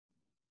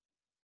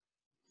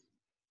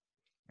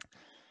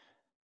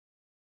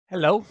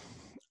Hello.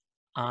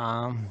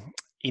 Um,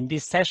 in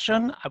this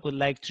session, I would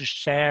like to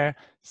share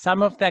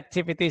some of the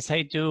activities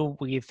I do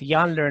with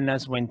young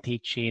learners when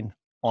teaching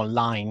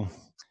online.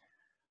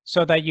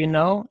 So that you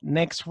know,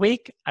 next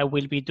week, I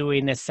will be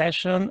doing a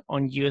session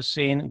on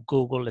using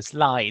Google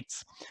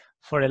Slides.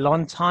 For a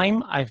long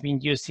time, I've been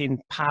using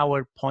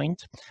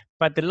PowerPoint,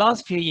 but the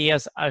last few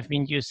years, I've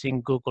been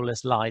using Google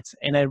Slides,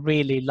 and I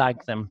really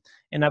like them.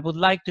 And I would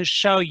like to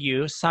show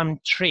you some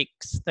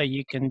tricks that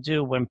you can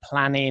do when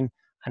planning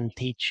and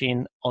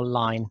teaching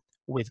online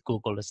with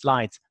Google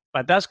Slides.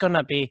 But that's going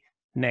to be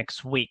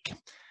next week.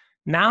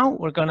 Now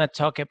we're going to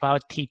talk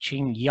about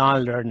teaching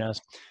young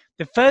learners.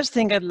 The first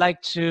thing I'd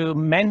like to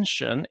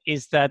mention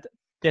is that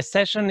the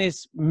session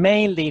is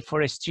mainly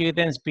for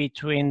students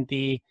between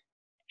the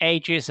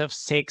ages of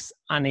 6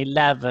 and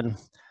 11,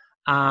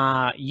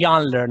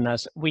 young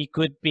learners. We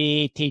could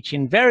be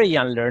teaching very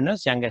young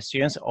learners, younger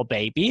students or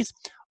babies,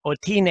 or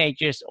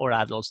teenagers or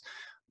adults.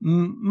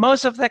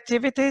 Most of the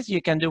activities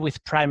you can do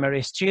with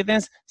primary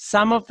students.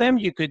 Some of them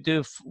you could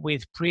do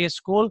with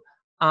preschool,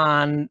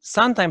 and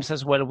sometimes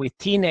as well with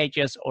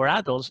teenagers or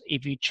adults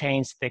if you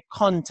change the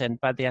content,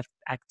 but the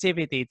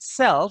activity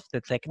itself,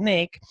 the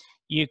technique,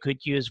 you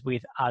could use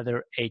with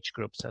other age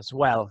groups as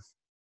well.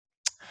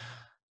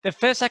 The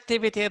first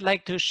activity I'd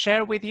like to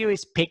share with you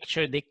is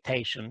picture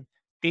dictation.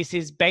 This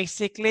is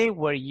basically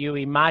where you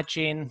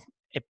imagine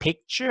a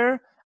picture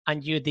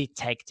and you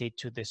dictate it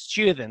to the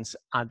students,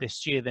 and the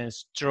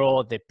students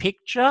draw the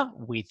picture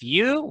with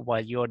you while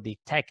you're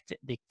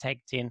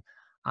dictating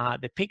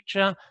the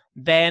picture.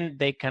 Then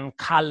they can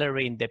color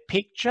in the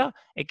picture.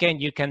 Again,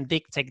 you can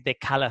dictate the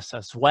colors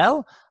as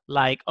well,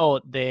 like, oh,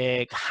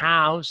 the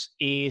house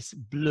is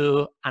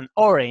blue and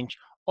orange,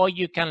 or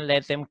you can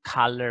let them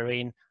color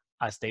in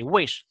as they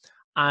wish.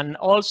 And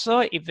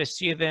also, if the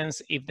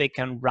students, if they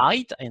can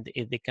write and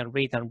if they can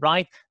read and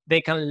write, they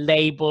can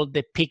label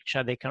the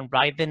picture. They can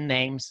write the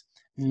names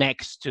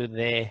next to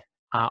the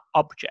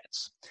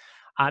objects.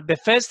 The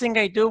first thing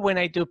I do when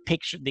I do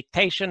picture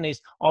dictation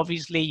is,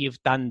 obviously,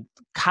 you've done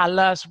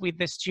colors with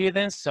the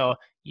students. So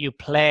you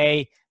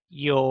play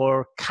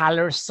your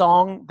color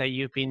song that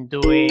you've been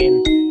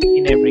doing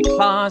in every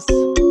class.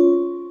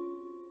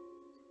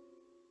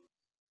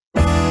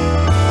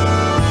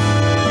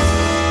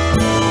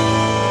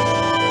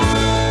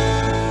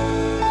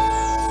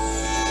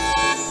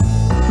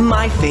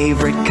 My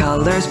favorite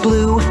color's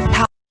blue.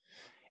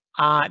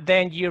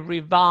 Then you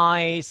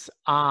revise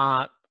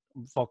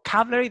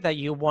vocabulary that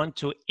you want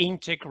to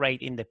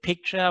integrate in the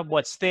picture.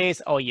 What's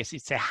this? Oh, yes,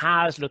 it's a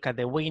house. Look at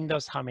the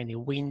windows. How many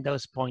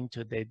windows point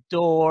to the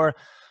door?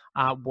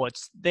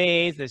 What's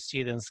this? The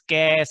students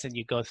guess, and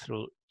you go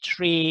through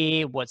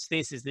tree. What's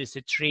this? Is this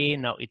a tree?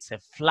 No, it's a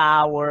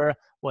flower.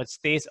 What's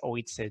this? Oh,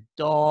 it's a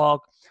dog.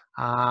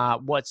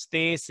 What's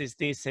this? Is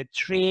this a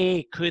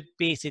tree? Could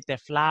be. Is it a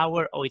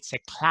flower? Oh, it's a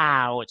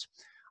cloud.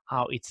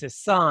 Oh, it's a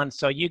sun.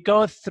 So you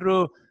go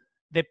through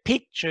the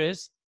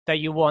pictures that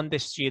you want the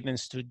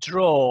students to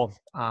draw: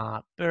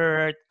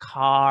 bird,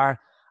 car,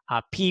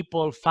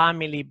 people,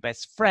 family,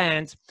 best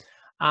friends.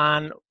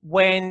 And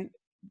when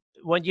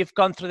you've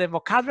gone through the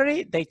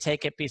vocabulary, they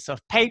take a piece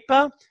of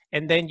paper,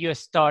 and then you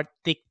start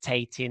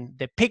dictating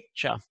the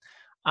picture.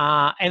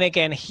 And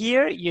again,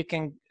 here you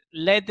can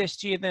let the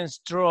students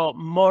draw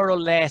more or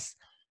less.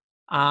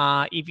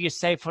 If you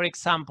say, for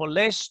example,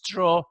 let's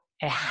draw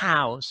a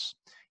house,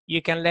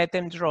 you can let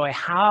them draw a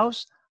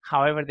house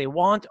however they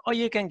want, or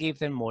you can give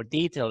them more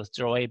details.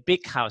 Draw a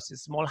big house, a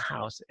small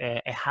house,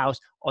 a house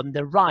on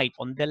the right,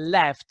 on the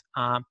left,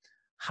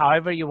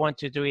 however you want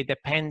to do it,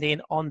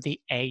 depending on the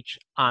age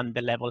and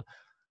the level.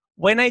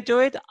 When I do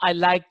it, I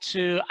let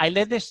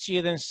the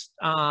students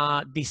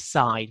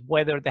decide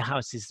whether the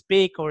house is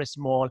big or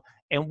small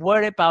and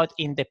where about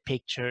in the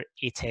picture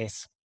it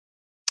is.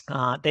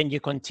 Then you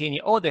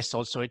continue. Oh, there's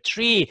also a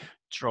tree.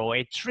 Draw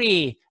a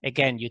tree.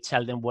 Again, you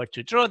tell them where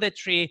to draw the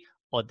tree,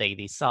 or they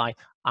decide.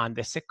 And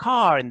there's a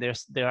car, and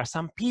there are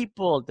some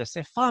people, there's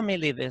a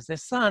family, there's the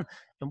sun,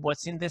 and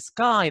what's in the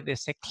sky?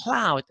 There's a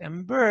cloud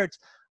and birds,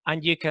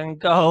 and you can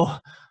go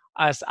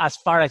as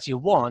far as you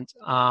want.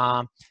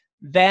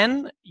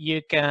 Then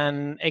you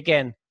can,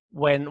 again,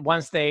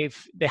 once they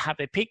have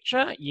a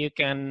picture, you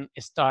can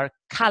start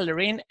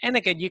coloring, and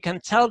again, you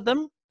can tell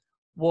them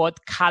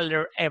what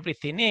color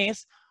everything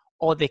is,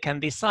 or they can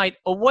decide.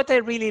 Or what I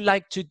really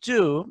like to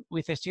do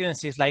with the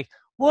students is like,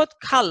 what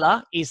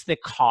color is the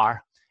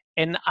car?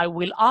 And I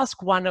will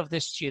ask one of the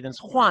students,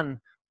 Juan,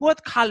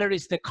 what color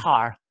is the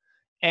car?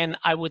 And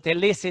I would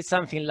elicit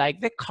something like,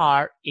 the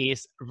car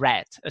is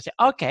red. I say,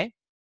 okay,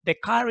 the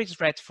car is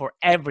red for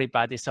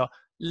everybody. So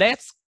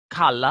let's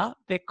color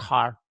the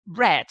car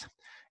red.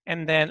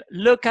 And then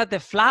look at the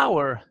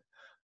flower.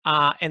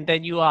 And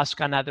then you ask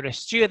another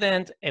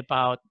student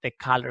about the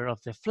color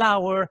of the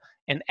flower,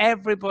 and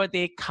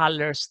everybody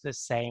colors the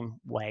same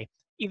way.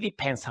 It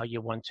depends how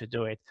you want to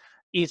do it.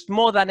 It's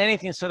more than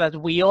anything so that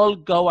we all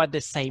go at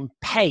the same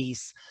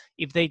pace.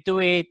 If they do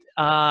it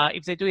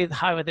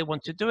however they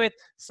want to do it,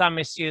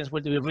 some students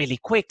will do it really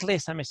quickly,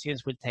 some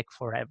students will take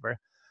forever.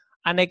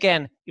 And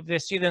again, if the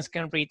students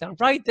can read and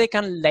write, they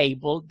can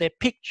label the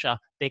picture.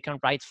 They can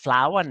write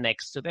flower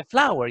next to the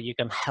flower. You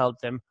can help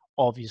them,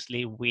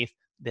 obviously, with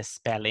the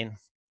spelling.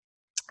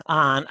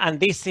 And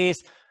this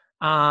is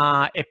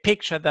a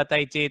picture that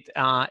I did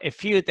a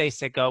few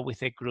days ago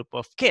with a group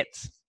of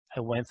kids. I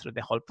went through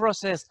the whole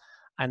process,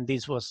 and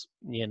this was,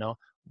 you know,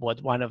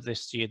 what one of the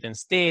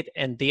students did,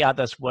 and the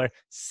others were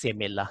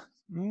similar.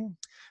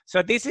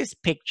 So this is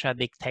picture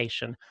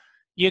dictation.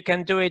 You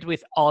can do it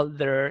with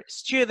older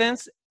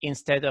students.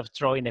 Instead of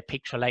drawing a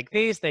picture like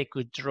this, they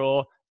could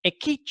draw a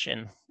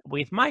kitchen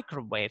with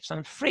microwaves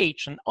and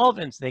fridge and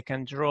ovens. They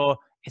can draw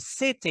a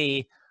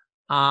city,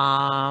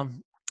 a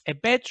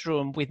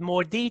bedroom with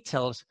more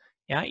details.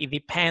 Yeah, it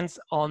depends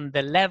on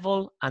the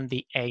level and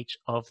the age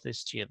of the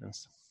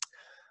students.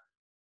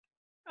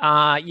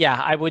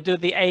 Yeah, I would do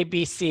the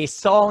ABC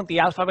song, the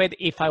alphabet.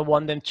 If I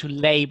want them to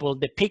label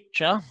the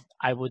picture,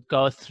 I would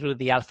go through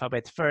the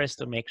alphabet first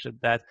to make sure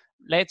that,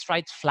 let's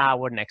write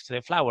flower next to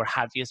the flower.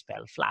 How do you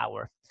spell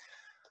flower?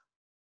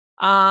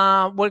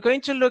 We're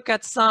going to look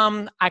at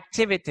some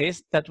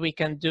activities that we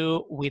can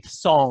do with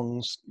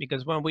songs,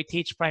 because when we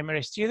teach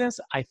primary students,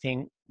 I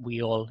think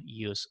we all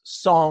use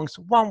songs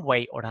one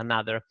way or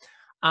another.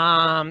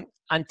 And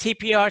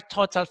TPR,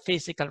 total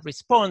physical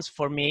response,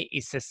 for me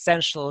is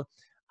essential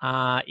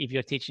if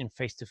you're teaching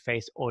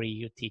face-to-face or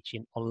you're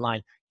teaching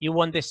online. You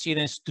want the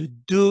students to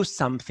do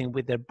something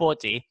with their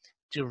body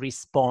to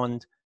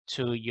respond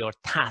to your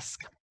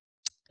task.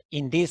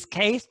 In this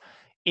case,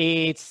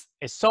 it's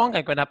a song.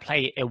 I'm going to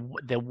play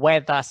the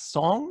weather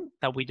song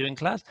that we do in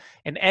class.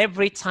 And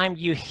every time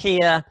you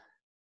hear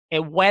a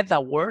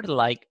weather word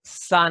like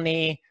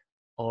sunny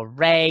or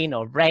rain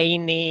or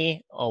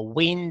rainy or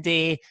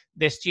windy,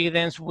 the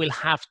students will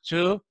have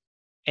to,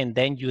 and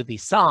then you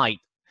decide.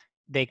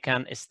 They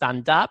can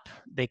stand up,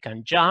 they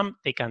can jump,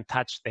 they can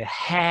touch their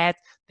head,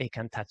 they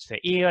can touch their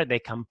ear, they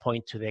can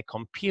point to the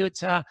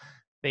computer,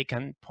 they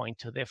can point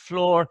to the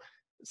floor.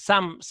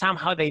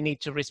 Somehow they need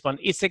to respond.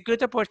 It's a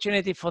good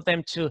opportunity for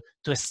them to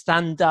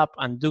stand up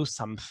and do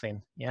something,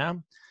 yeah?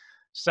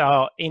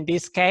 So in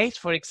this case,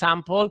 for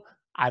example,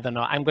 I don't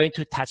know, I'm going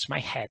to touch my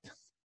head.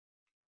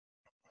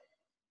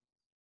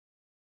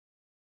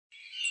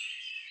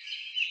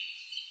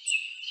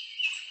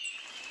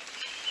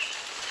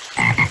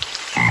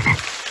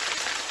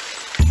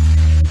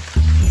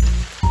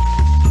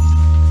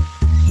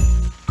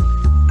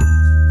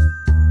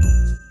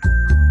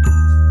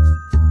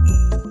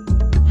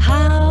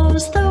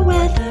 How's the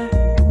weather?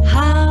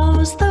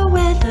 How's the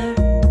weather?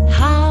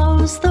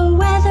 How's the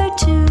weather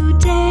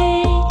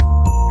today?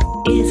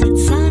 Is it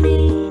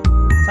sunny?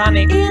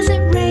 Sunny. Is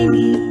it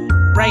rainy?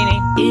 Rainy.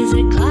 Is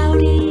it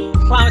cloudy?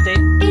 Cloudy.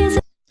 Is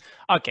it...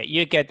 Okay,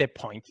 you get the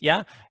point,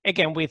 yeah?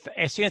 Again, with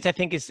students, I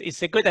think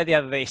it's a good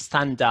idea that they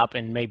stand up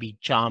and maybe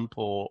jump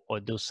or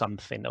do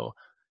something, or,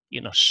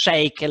 you know,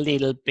 shake a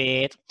little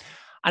bit.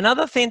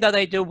 Another thing that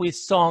I do with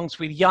songs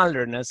with young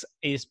learners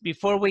is,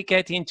 before we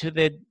get into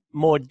the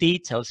more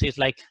details, is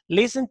like,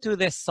 listen to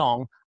the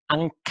song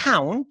and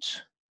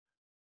count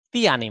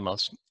the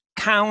animals.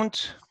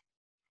 Count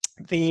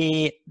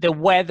the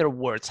weather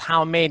words.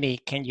 How many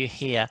can you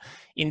hear?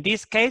 In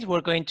this case, we're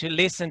going to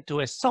listen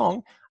to a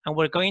song and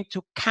we're going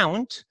to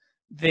count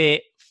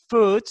the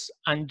foods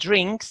and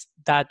drinks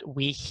that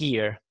we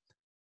hear,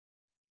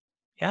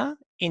 yeah,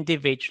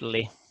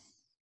 individually.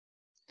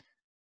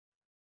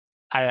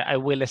 I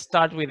will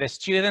start with the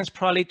students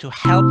probably to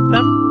help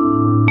them,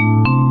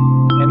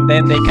 and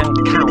then they can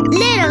count.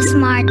 Little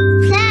Smart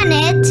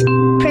Planet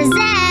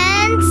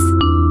presents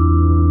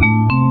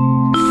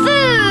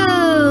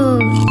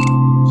food.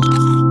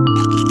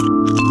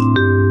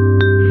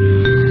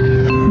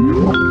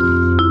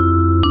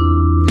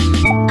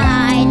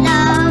 I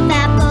love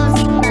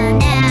apples,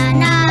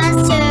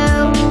 bananas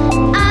too.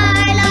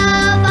 I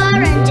love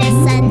oranges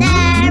and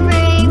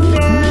every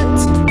fruit.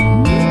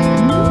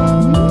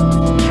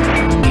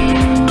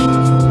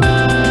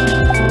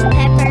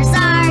 Peppers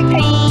are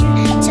green,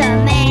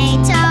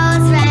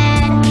 tomatoes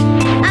red.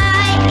 I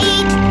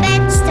eat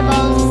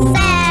vegetables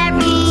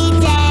every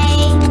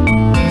day.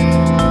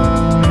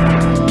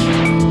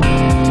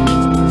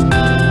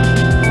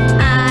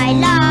 I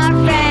love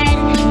bread,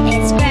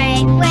 it's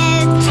great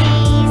with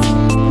cheese.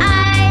 I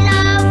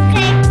love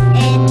cake,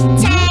 it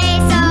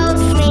tastes so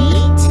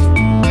sweet.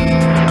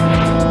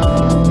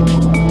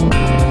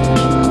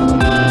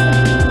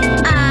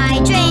 I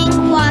drink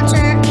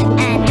water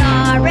and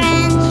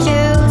orange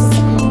juice.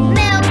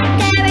 Milk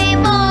every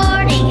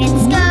morning,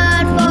 it's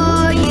good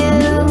for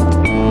you.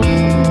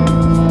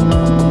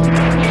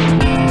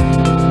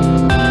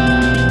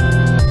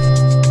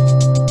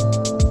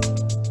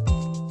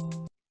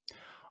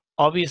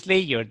 Obviously,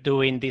 you're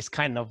doing this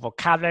kind of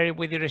vocabulary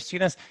with your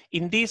students.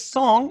 In this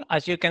song,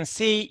 as you can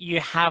see,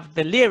 you have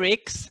the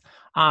lyrics.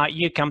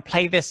 You can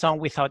play the song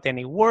without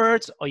any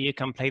words, or you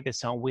can play the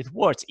song with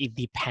words. It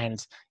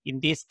depends. In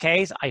this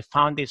case, I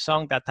found this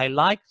song that I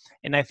like,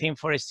 and I think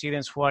for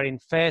students who are in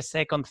first,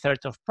 second, third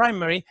of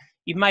primary,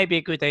 it might be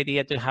a good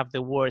idea to have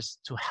the words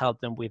to help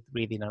them with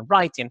reading and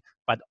writing.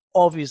 But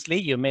obviously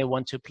you may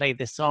want to play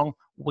the song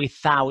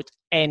without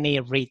any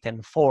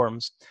written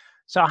forms.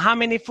 So how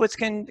many foods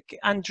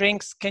and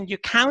drinks can you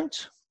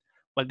count?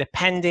 Well,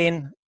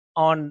 depending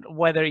on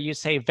whether you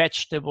say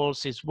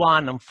vegetables is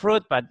 1 and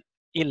fruit, but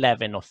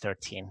 11 or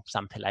 13,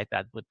 something like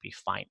that would be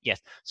fine.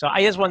 Yes. So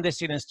I just want the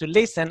students to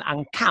listen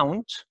and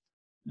count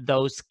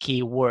those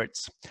key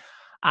words.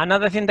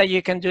 Another thing that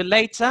you can do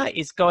later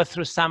is go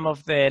through some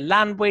of the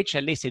language,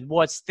 elicit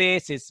what's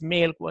this, it's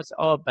milk, what's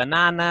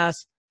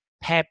bananas,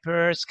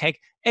 peppers, cake.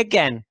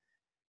 Again,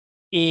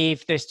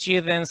 if the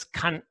students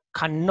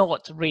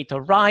cannot read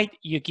or write,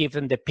 you give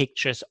them the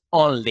pictures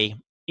only.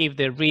 If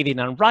they're reading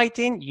and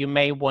writing, you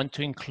may want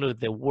to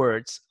include the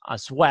words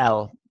as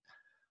well.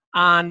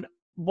 And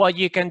what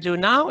you can do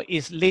now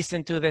is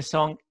listen to the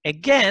song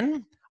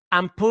again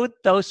and put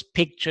those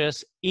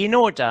pictures in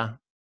order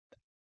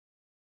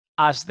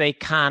as they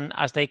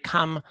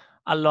come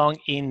along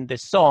in the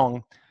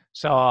song.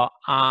 So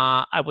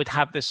I would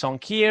have the song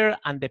here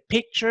and the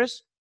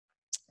pictures,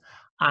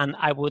 and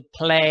I would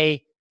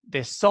play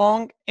the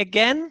song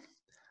again.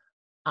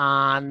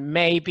 And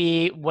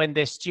maybe when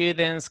the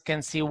students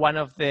can see one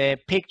of the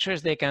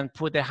pictures, they can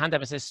put their hand up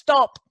and say,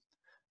 stop.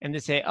 And they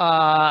say,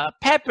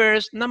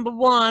 peppers, number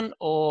 1,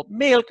 or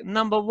milk,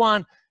 number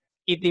 1.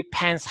 It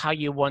depends how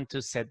you want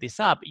to set this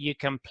up. You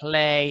can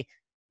play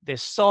the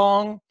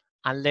song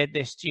and let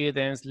the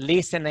students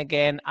listen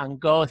again and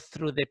go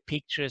through the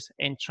pictures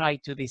and try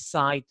to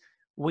decide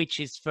which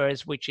is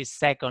first, which is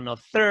second or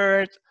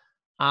third.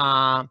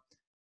 I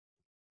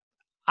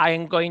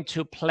am going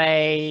to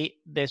play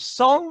the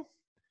song.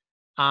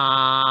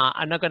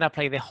 I'm not going to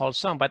play the whole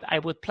song, but I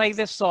would play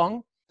the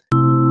song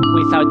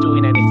without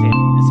doing anything.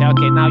 And say,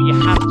 okay, now you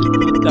have to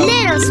put those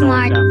Little in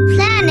Smart order.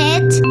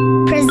 Planet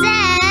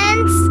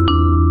presents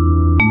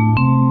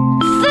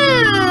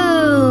food.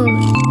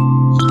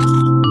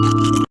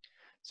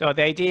 So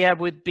the idea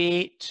would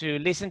be to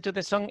listen to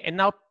the song and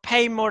now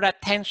pay more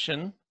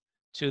attention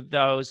to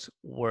those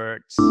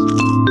words.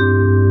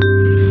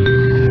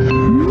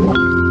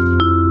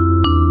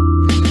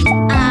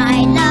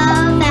 I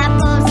love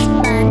apples,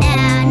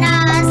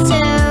 bananas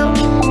too.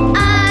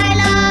 I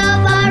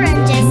love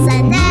oranges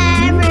and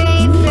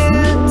every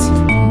fruit.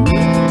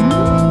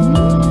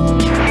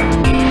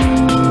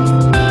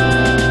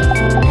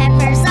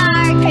 Peppers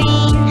are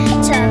green,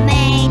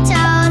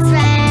 tomatoes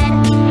red.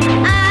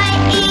 I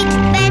eat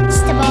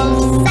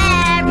vegetables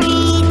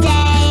every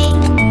day.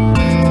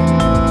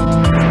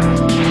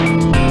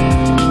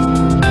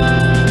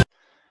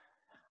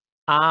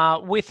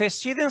 With the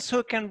students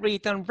who can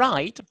read and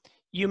write,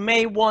 you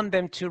may want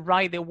them to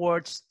write the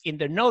words in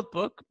their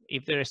notebook.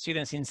 If there are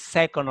students in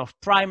 2nd of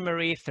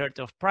primary, 3rd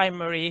of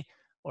primary,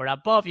 or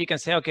above, you can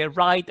say, okay,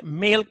 write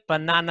milk,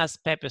 bananas,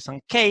 peppers,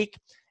 and cake.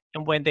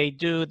 And when they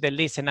do the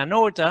listen and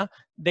order,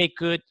 they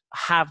could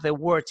have the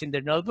words in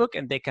their notebook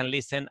and they can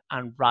listen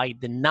and write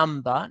the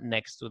number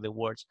next to the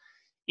words.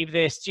 If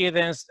the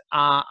students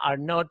are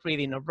not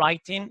reading or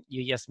writing,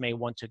 you just may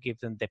want to give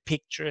them the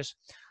pictures.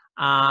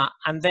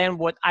 And then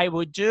what I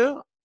would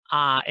do,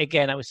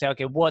 again, I would say,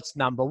 okay, what's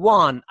number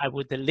 1? I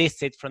would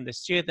elicit from the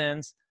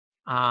students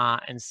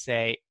and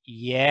say,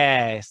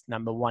 yes,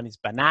 number 1 is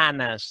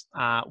bananas.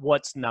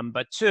 What's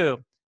number 2?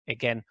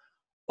 Again,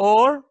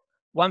 or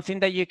one thing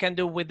that you can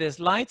do with the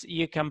slides,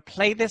 you can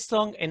play the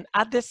song and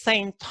at the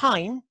same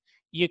time,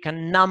 you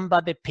can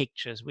number the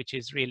pictures, which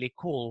is really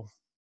cool.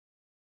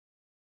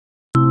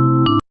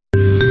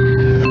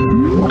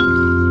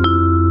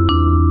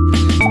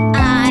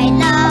 I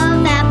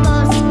love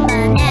apples,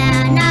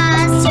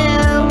 bananas too.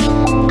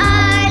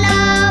 I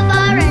love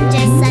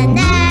oranges and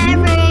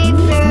every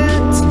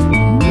fruit.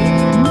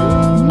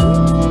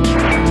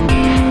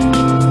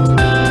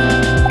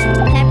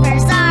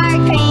 Peppers are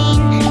green,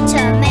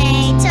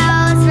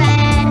 tomatoes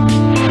red.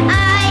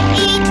 I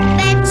eat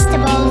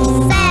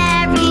vegetables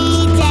every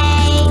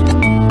day.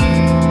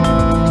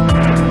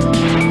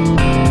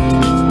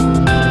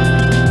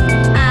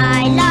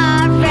 I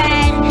love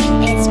bread,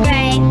 it's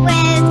great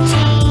with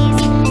cheese.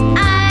 I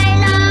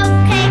love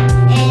cake,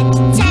 it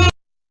tastes.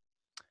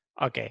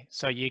 Okay,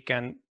 so you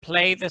can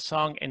play the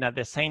song and at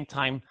the same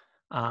time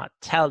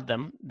tell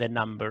them the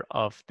number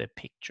of the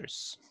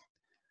pictures.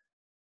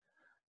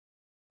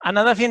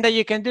 Another thing that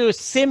you can do is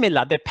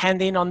similar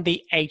depending on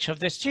the age of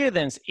the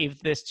students. If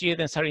the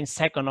students are in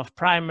 2nd of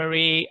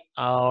primary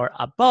or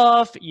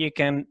above, you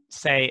can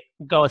say,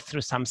 go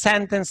through some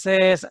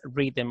sentences,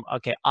 read them.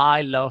 Okay,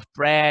 I love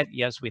bread.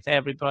 Yes, with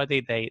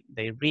everybody,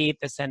 they read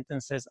the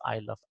sentences. I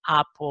love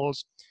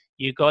apples.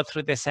 You go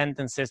through the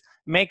sentences,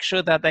 make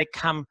sure that they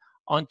come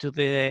onto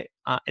the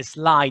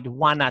slide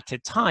one at a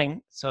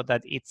time so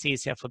that it's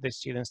easier for the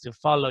students to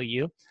follow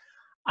you.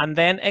 And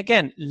then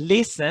again,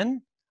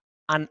 listen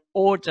and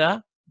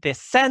order the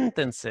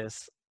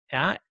sentences,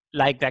 yeah,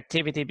 like the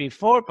activity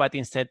before, but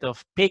instead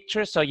of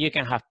pictures. So you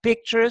can have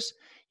pictures,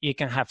 you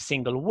can have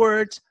single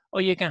words,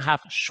 or you can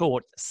have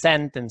short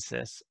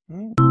sentences.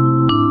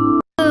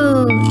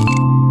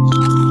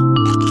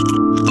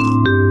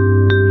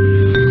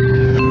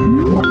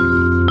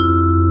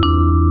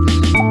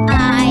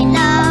 I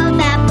love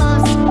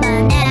apples,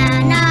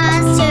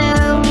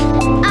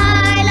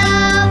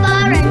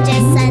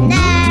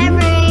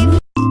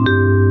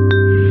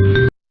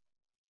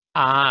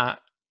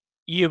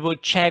 you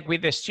would check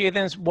with the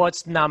students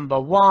what's number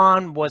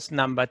 1, what's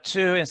number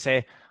 2, and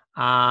say,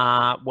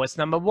 what's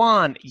number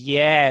 1?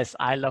 Yes,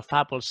 I love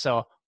apples.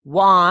 So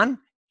 1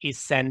 is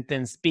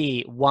sentence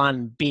B,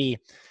 1B.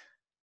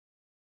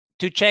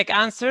 To check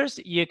answers,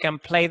 you can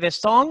play the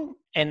song,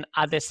 and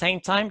at the same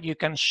time, you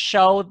can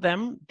show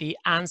them the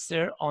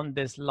answer on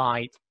the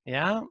slide,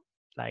 yeah,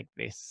 like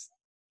this,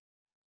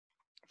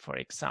 for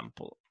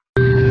example.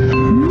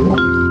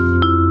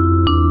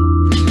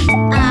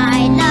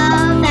 I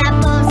love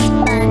apples,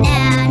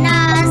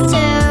 bananas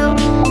too.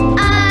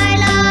 I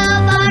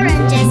love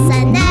oranges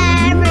and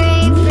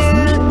every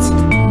fruit.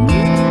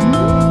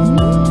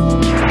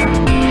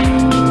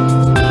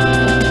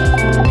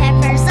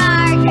 Peppers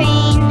are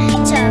green,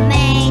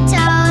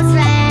 tomatoes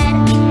red.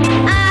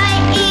 I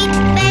eat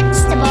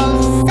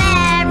vegetables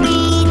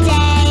every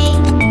day.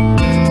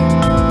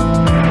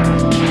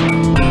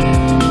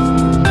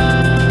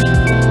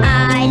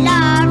 I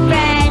love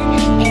bread,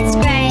 it's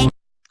great.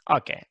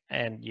 Okay,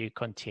 and you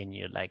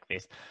continue like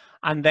this.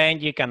 And then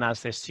you can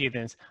ask the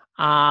students,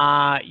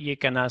 you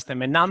can ask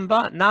them a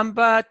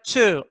number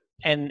 2,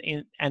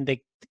 and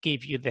they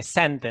give you the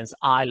sentence,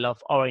 I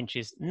love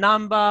oranges.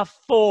 Number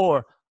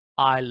 4,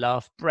 I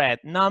love bread.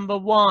 Number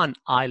 1,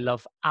 I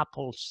love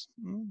apples.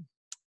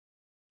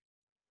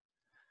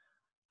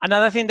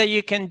 Another thing that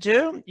you can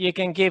do, you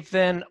can give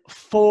them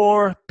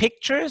 4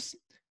 pictures,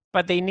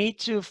 but they need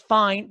to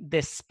find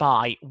the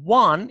spy.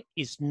 1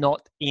 is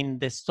not in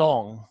the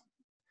song.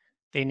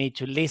 They need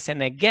to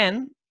listen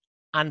again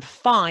and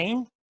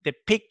find the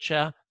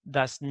picture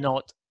that's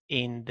not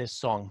in the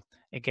song.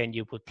 Again,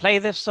 you would play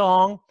the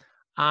song,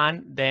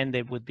 and then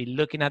they would be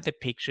looking at the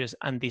pictures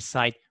and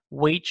decide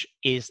which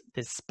is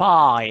the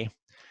spy.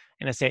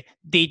 And I say,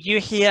 did you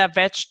hear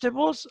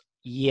vegetables?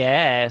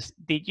 Yes.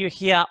 Did you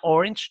hear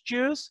orange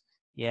juice?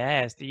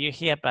 Yes. Did you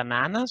hear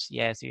bananas?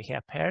 Yes. Did you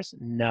hear pears?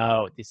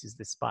 No, this is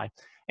the spy.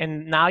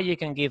 And now you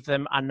can give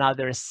them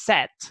another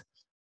set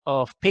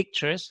of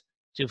pictures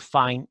to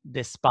find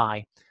the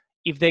spy.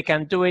 If they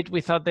can do it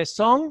without the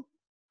song,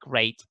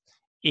 great.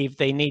 If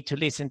they need to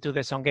listen to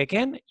the song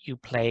again, you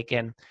play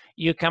again.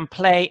 You can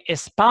play a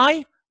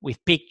spy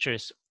with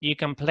pictures. You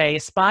can play a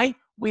spy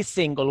with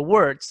single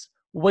words.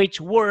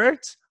 Which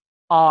words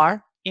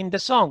are in the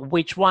song?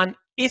 Which one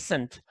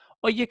isn't?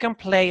 Or you can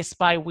play a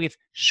spy with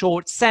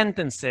short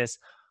sentences.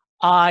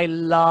 I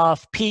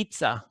love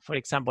pizza, for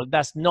example.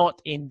 That's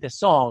not in the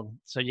song.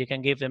 So you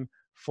can give them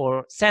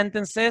 4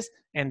 sentences,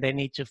 and they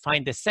need to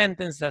find the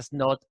sentence that's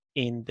not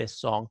in the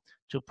song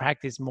to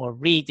practice more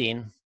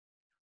reading.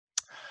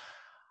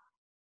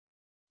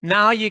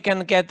 Now you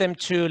can get them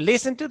to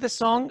listen to the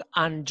song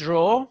and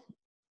draw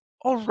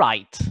or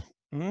write.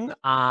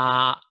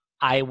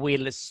 I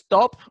will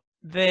stop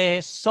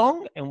the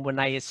song, and when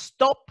I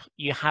stop,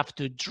 you have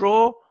to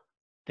draw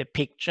the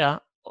picture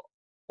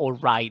or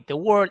write the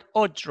word,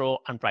 or draw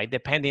and write,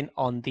 depending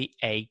on the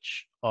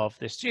age of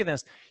the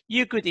students.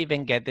 You could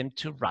even get them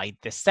to write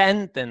the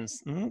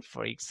sentence,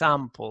 for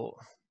example.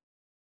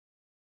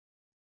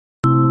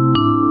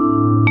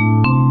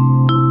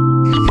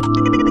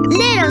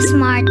 Little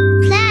Smart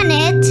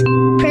Planet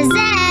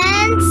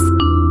presents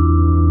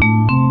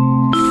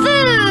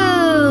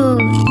food.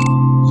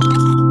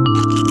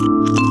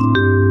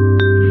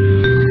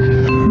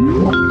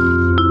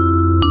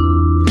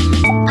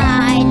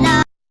 I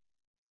love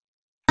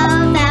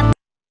apples.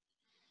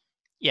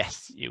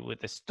 Yes, you would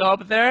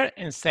stop there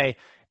and say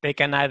they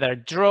can either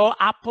draw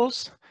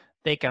apples,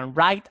 they can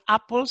write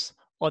apples,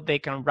 or they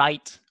can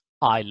write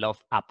I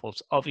love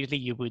apples. Obviously,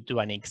 you would do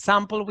an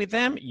example with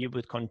them. You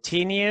would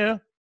continue.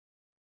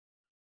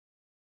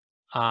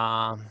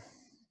 Let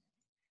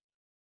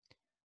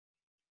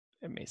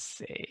me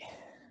see.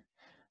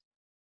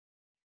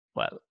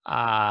 Well,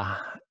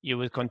 you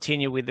would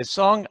continue with the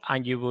song,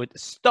 and you would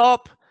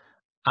stop.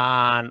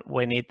 And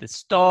when it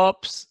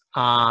stops,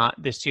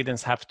 the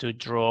students have to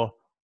draw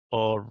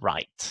or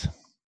write.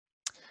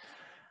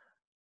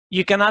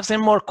 You can ask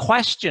them more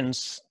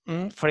questions.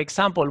 For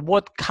example,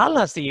 what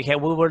colors do you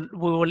have? We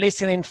were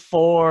listening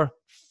for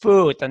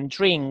food and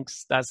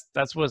drinks. That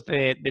was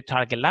the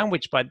target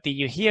language. But did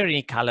you hear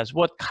any colors?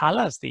 What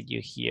colors did you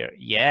hear?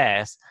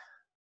 Yes.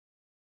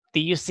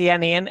 Did you see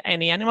any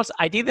animals?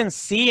 I didn't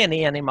see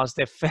any animals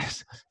the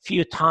first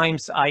few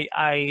times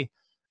I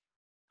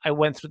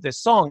went through the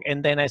song,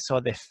 and then I saw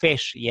the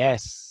fish.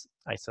 Yes,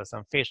 I saw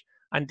some fish.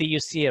 And did you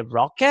see a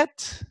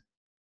rocket?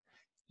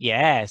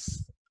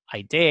 Yes,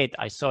 I did.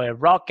 I saw a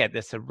rocket.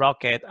 There's a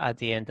rocket at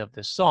the end of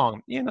the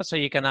song. So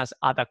you can ask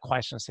other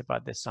questions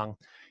about the song.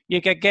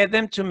 You can get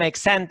them to make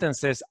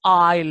sentences.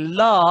 I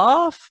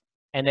love,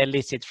 and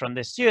elicit from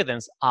the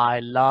students. I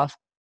love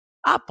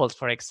apples,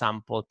 for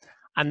example.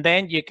 And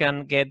then you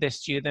can get the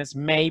students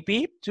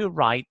maybe to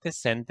write the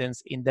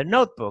sentence in the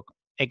notebook.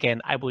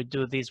 Again, I would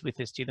do this with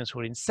the students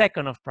who are in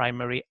 2nd of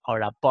primary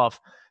or above.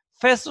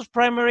 1st of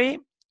primary,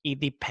 it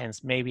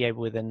depends. Maybe I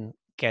wouldn't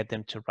get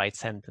them to write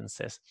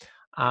sentences.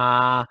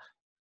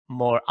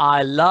 More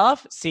I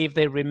love, see if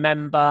they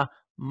remember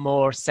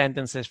more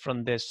sentences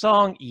from the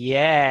song.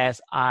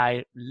 Yes,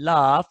 I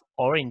love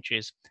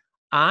oranges.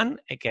 And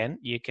again,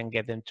 you can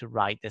get them to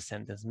write the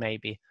sentence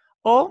maybe.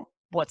 Or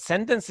what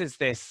sentence is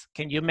this?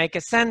 Can you make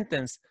a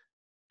sentence?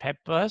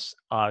 Peppers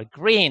are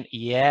green.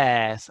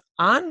 Yes.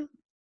 And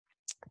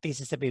this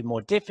is a bit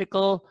more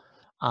difficult,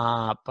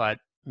 but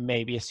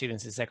maybe a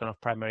student in second of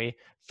primary.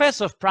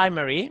 First of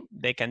primary,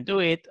 they can do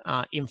it.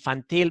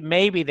 Infantil,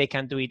 maybe they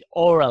can do it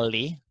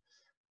orally.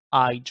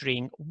 I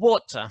drink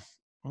water.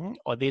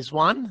 Or this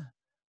one,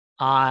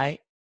 I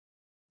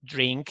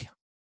drink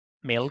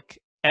milk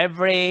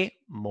every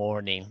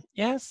morning.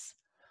 Yes.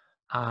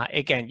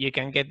 Again, you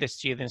can get the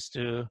students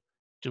to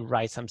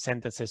write some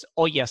sentences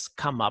or just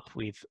come up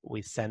with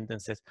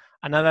sentences.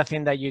 Another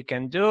thing that you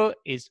can do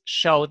is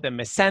show them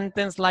a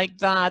sentence like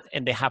that,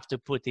 and they have to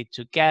put it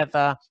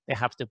together. They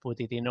have to put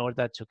it in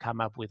order to come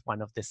up with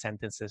one of the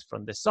sentences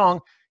from the song.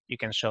 You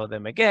can show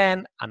them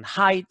again and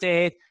hide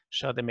it,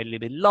 show them a little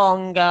bit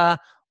longer.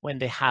 When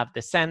they have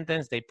the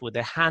sentence, they put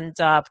their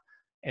hand up,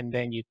 and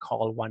then you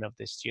call one of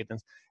the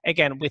students.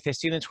 Again, with the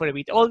students who are a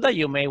bit older,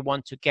 you may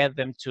want to get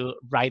them to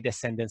write the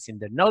sentence in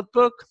their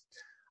notebook,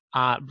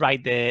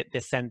 write the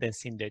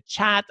sentence in the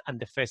chat, and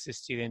the first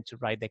student to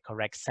write the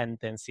correct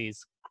sentence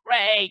is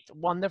great,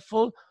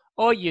 wonderful.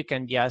 Or you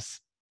can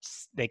just,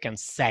 they can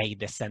say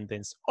the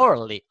sentence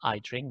orally, I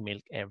drink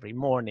milk every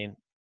morning.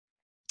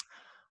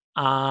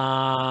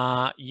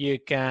 You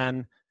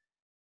can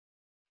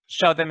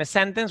show them a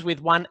sentence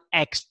with one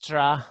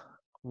extra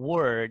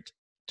word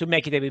to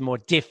make it a bit more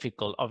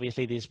difficult.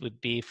 Obviously, this would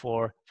be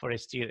for a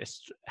student,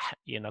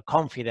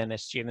 confident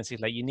students.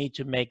 It's like you need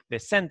to make the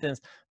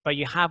sentence, but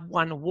you have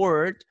one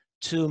word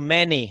too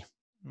many.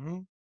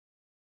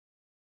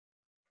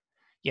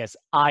 Yes,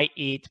 I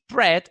eat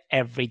bread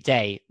every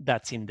day.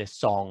 That's in the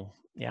song.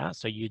 Yeah,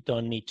 so you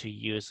don't need to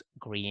use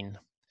green.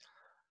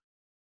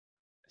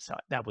 So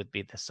that would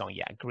be the song.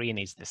 Yeah, green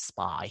is the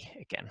spy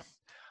again.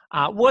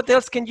 What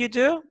else can you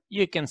do?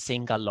 You can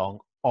sing along.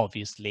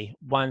 Obviously,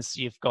 once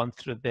you've gone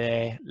through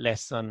the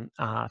lesson,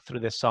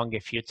 through the song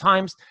a few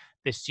times,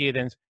 the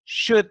students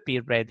should be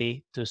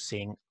ready to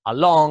sing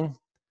along.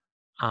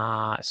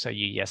 So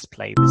you just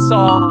play the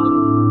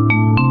song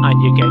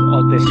and you get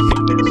all the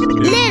students.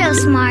 Little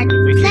Smart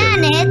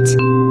Planet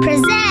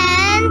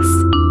presents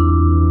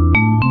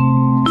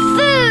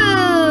food.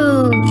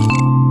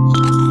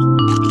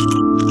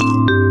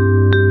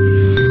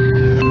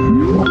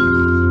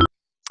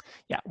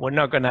 Yeah, we're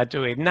not going to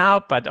do it now,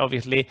 but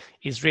obviously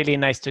it's really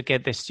nice to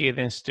get the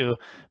students to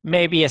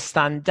maybe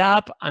stand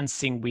up and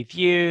sing with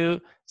you,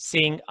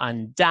 sing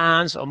and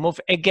dance or move.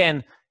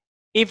 Again,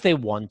 if they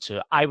want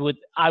to, I would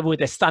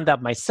stand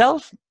up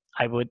myself.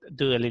 I would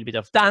do a little bit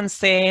of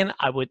dancing.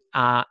 I would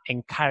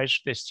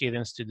encourage the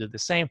students to do the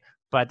same.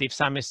 But if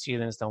some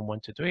students don't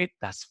want to do it,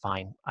 that's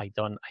fine. I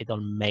don't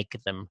make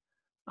them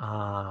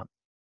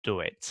do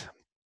it.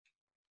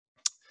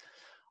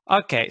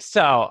 Okay,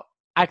 so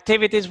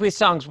activities with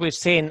songs. We've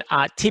seen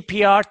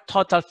TPR,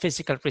 total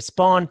physical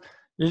response.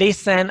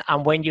 Listen,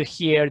 and when you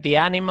hear the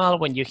animal,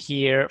 when you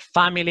hear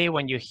family,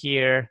 when you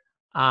hear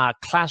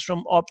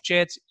classroom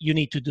objects, you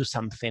need to do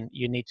something.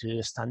 You need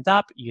to stand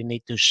up. You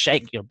need to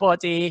shake your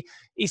body.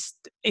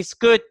 It's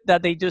good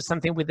that they do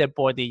something with their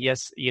body,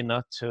 yes,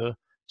 to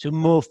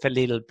move a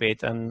little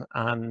bit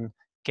and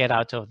get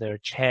out of their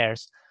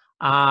chairs.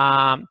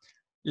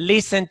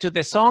 Listen to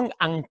the song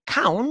and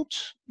count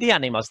the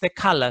animals, the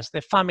colors,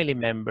 the family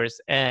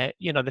members.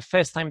 The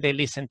first time they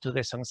listen to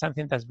the song,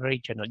 something that's very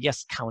general,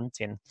 just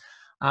counting.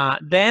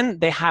 Then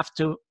they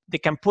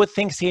can put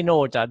things in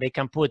order. They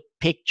can put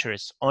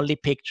pictures, only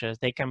pictures.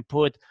 They can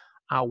put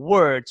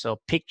words or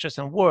pictures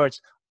and words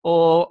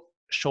or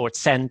short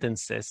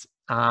sentences.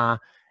 The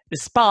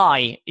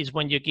spy is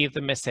when you give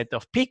them a set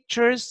of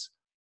pictures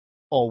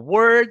or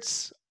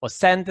words or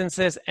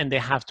sentences, and they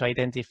have to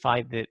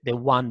identify the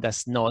one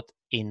that's not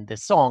in the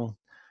song.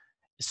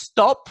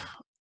 Stop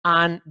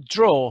and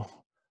draw,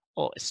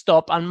 or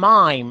stop and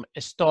mime,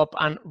 stop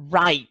and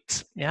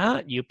write.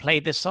 Yeah, you play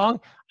the song,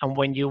 and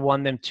when you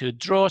want them to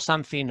draw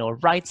something or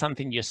write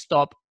something, you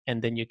stop,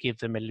 and then you give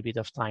them a little bit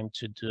of time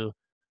to do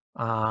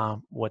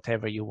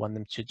whatever you want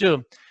them to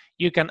do.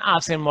 You can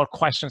ask them more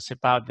questions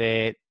about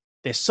the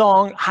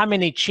song. How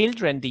many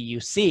children do you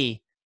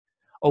see?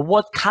 Or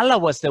what color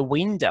was the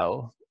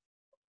window?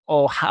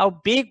 Or how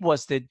big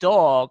was the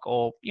dog?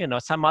 Or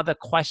some other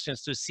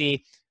questions to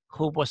see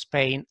who was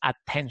paying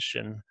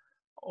attention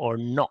or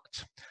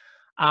not.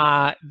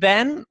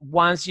 Then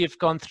once you've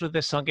gone through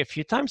the song a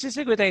few times, it's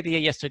a good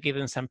idea just to give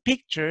them some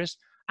pictures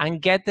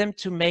and get them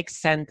to make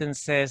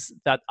sentences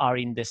that are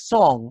in the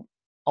song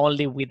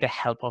only with the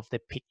help of the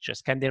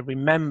pictures. Can they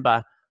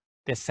remember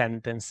the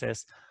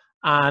sentences?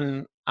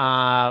 And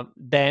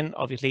then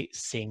obviously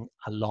sing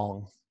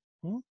along.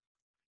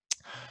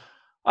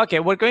 Okay,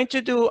 we're going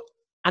to do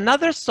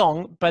another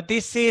song, but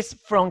this is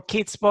from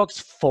Kids Box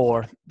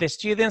 4. The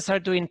students are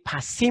doing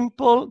past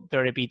simple.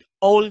 They're a bit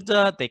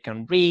older. They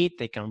can read,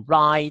 they can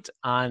write,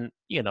 and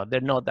they're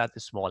not that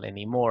small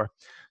anymore.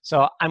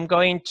 So I'm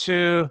going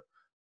to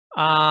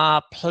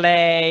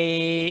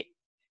play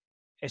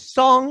a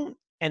song,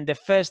 and the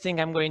first thing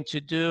I'm going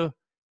to do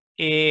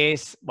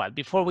is, well,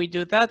 before we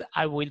do that,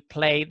 I will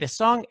play the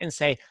song and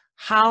say,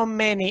 how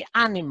many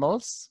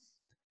animals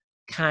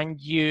can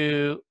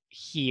you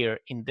hear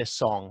in the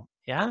song?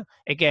 Yeah,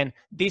 again,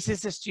 this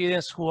is the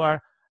students who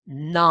are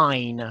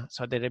 9,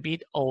 so they're a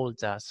bit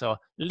older. So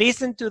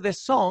listen to the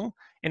song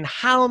and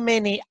how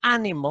many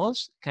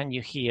animals can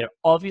you hear?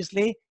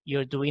 Obviously,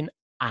 you're doing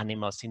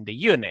animals in the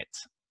unit.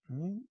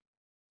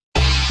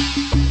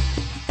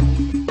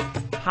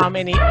 How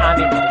many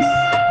animals?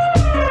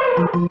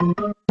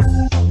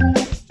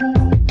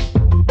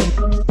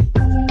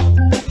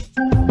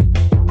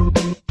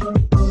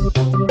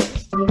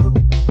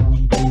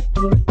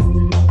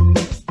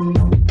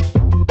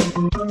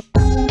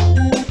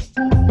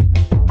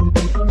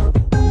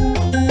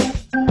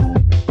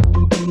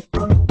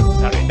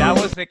 Sorry, that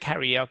was the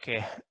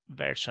karaoke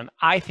version.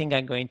 I think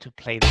I'm going to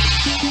play this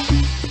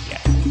song.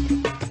 Yes.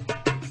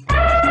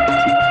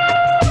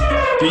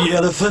 The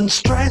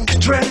elephants drank,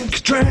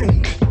 drank,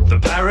 drank. The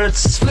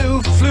parrots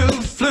flew,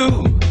 flew,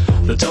 flew.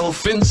 The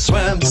dolphins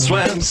swam,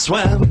 swam,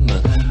 swam.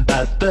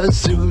 At the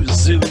zoo,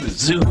 zoo,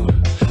 zoo.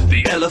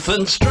 The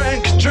elephants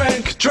drank,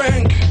 drank,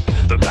 drank.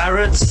 The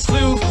parrots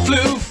flew,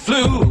 flew,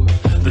 flew.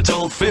 The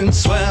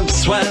dolphins swam,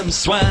 swam,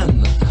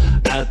 swam.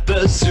 At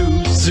the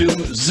zoo, zoo,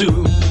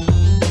 zoo.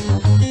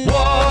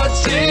 What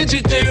did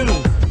you do?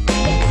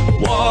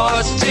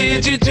 What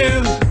did you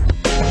do?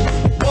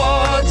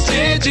 What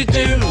did you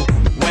do?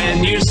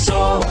 When you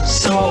saw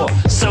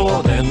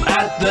them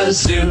at the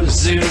zoo,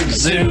 zoo,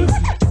 zoo.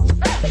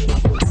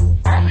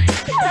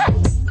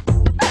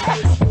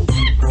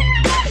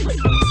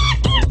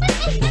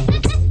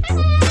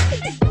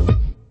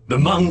 The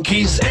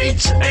monkeys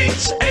ate,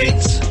 ate,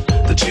 ate.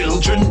 The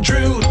children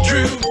drew,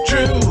 drew,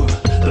 drew.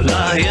 The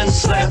lion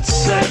slept,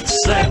 slept,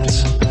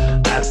 slept.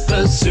 At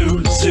the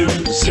zoo, zoo,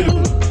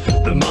 zoo.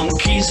 The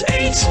monkeys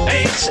ate,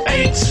 ate,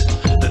 ate.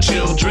 The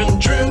children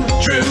drew,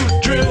 drew,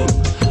 drew.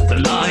 The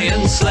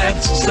lion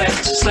slept,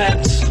 slept,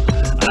 slept.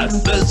 At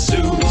the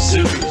zoo,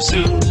 zoo,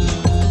 zoo.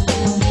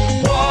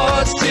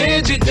 What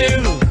did you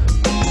do?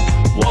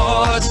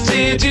 What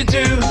did you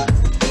do?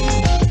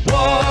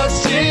 What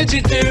did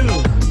you do?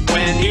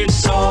 When you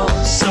saw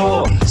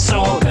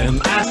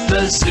them at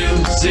the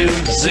zoo, zoo,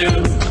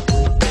 zoo.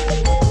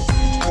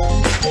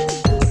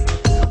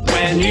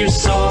 When you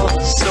saw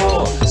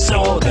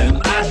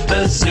them at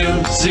the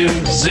zoo,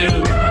 zoo,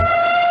 zoo.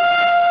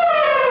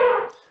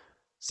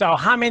 So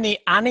how many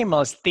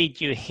animals did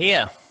you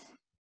hear?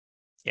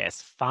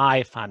 Yes,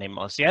 5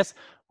 animals, yes.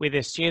 With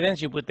the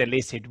students, you would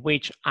elicit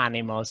which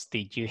animals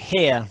did you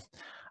hear?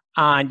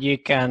 And you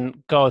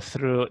can go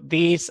through,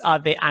 these are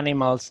the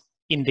animals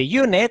in the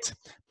unit,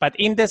 but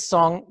in the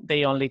song,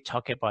 they only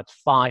talk about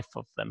 5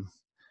 of them.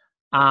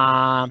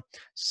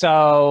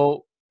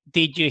 So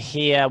did you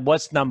hear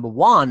what's number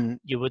 1?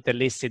 You would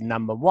elicit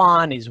number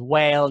 1 is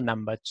whale,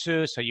 number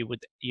 2. So you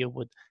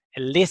would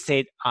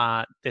elicit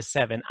the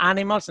 7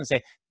 animals and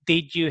say,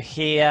 did you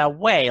hear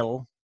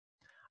whale?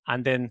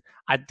 And then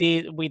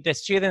with the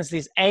students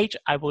this age,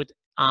 I would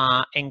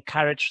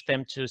encourage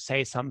them to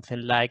say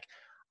something like,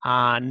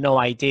 no,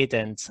 I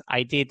didn't.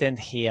 I didn't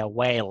hear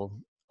whale.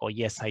 Or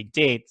yes, I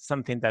did.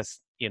 Something that's,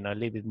 a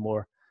little bit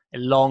more, a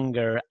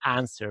longer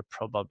answer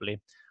probably.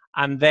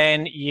 And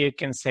then you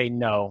can say,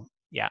 no,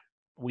 yeah,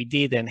 we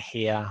didn't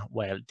hear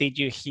whale. Did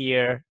you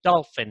hear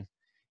dolphin?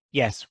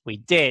 Yes, we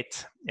did.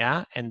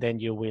 Yeah, and then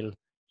you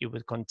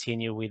would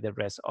continue with the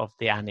rest of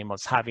the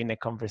animals, having a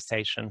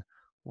conversation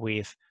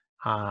with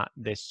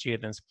the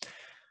students.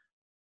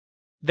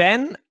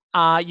 Then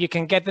you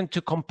can get them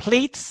to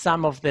complete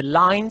some of the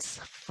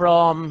lines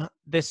from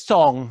the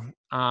song.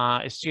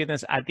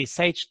 Students at this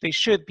age, they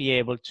should be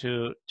able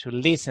to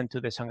listen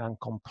to the song and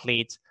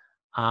complete.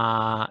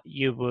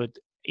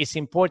 It's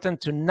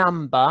important to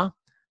number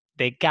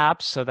the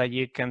gaps so that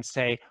you can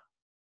say,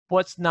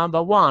 what's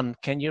number 1?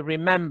 Can you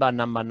remember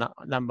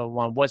number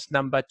 1? What's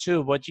number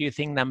 2? What do you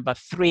think number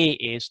 3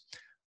 is?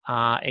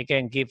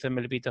 Again, give them a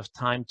little bit of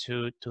time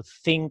to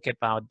think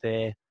about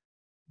the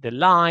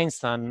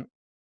lines and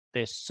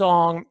the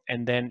song,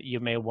 and then you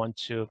may want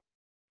to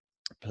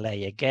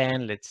play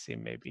again. Let's see,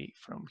 maybe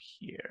from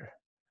here.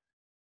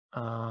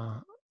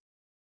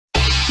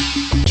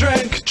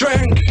 Drank,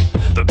 drank.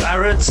 The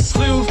parrots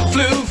flew,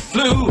 flew,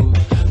 flew.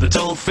 The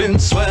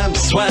dolphins swam,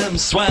 swam,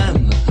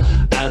 swam.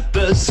 At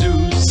the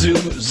zoo, zoo,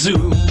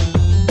 zoo.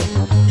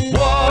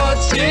 What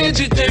did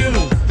you do?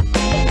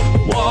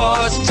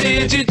 What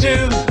did you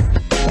do?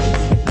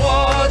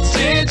 What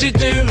did you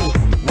do?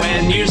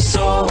 When you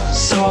saw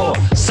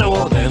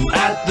them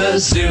at the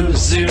zoo,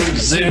 zoo,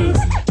 zoo.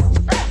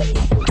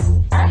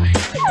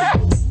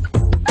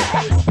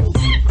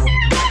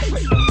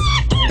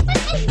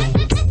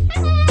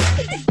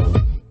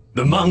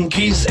 The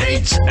monkeys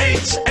ate,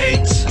 ate,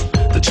 ate.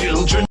 The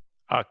children.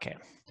 Okay,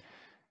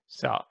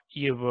 so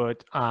you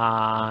would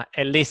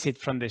elicit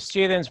from the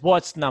students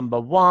what's number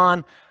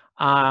 1.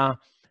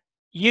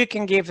 You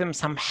can give them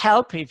some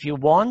help if you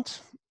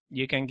want.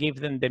 You can give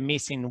them the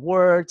missing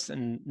words,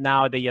 and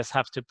now they just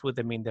have to put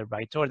them in the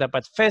right order.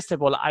 But first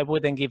of all, I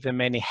wouldn't give them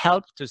any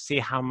help to see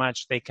how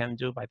much they can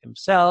do by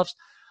themselves.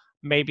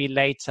 maybe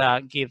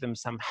later give them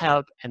some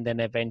help, and then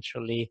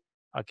eventually,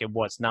 okay,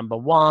 what's number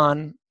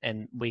one?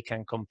 And we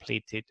can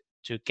complete it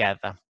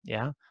together.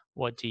 Yeah.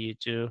 What do you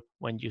do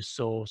when you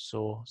saw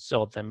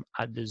them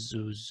at the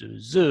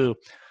zoo?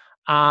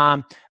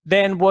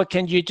 Then what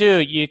can you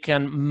do? You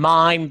can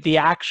mime the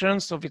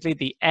actions, obviously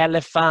the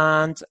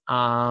elephant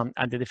and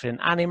the different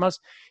animals.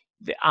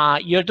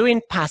 You're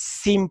doing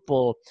past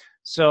simple.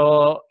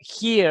 So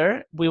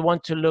here we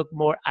want to look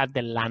more at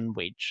the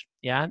language,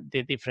 yeah,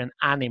 the different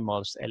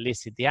animals,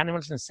 elicit the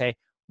animals and say,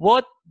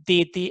 what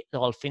did the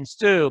dolphins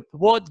do?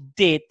 What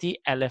did the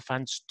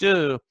elephants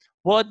do?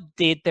 What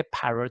did the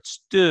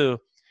parrots do?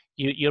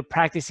 You're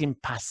practicing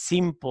past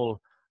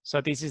simple. So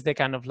this is the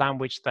kind of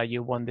language that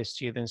you want the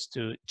students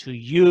to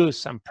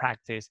use and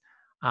practice.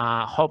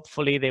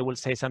 Hopefully they will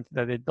say something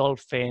that the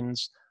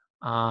dolphins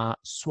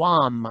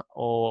swam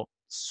or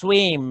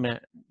swim.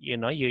 You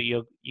know,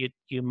 you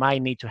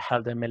might need to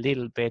help them a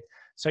little bit.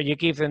 So you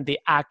give them the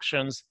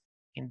actions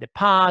in the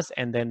past,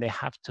 and then they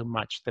have to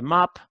match them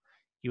up.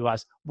 You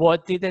ask,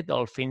 what did the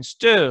dolphins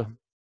do?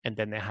 And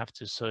then they have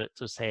to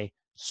say,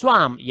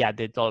 swam. Yeah,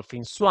 the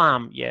dolphins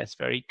swam. Yes,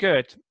 very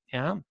good.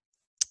 Yeah.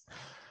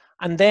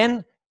 And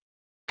then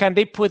can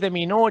they put them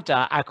in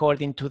order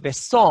according to the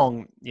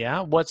song?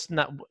 Yeah.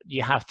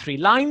 You have 3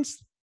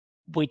 lines,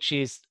 which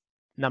is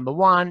number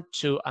 1,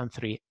 2, and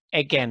 3.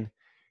 Again,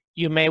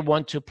 you may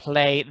want to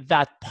play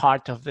that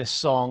part of the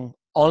song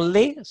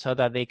only so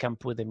that they can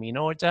put them in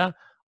order,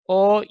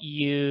 or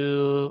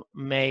you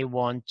may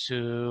want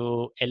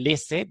to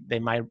elicit, they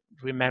might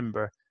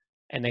remember.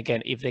 And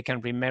again, if they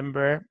can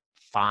remember,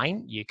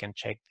 fine, you can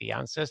check the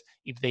answers.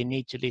 If they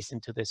need to listen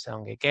to the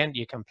song again,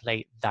 you can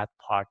play that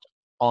part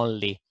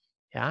only.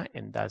 Yeah,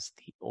 and that's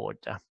the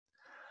order.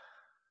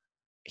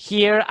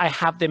 Here I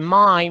have the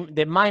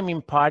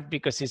miming part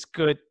because it's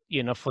good,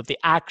 you know, for the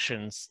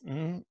actions.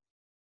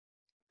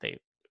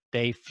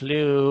 They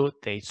flew,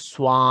 they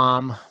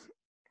swam.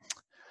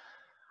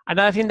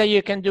 Another thing that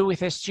you can do with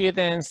the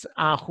students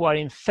who are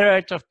in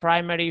 3rd of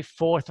primary,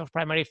 4th of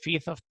primary,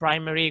 5th of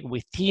primary,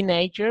 with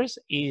teenagers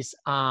is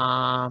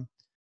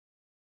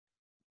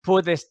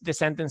put the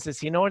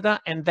sentences in order,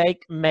 and they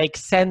make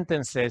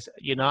sentences.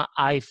 You know,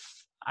 I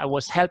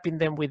was helping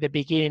them with the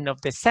beginning of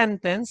the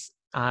sentence,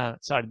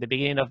 the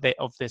beginning of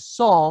the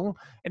song,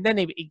 and then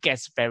it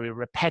gets very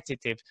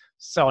repetitive.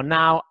 So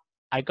now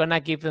I'm gonna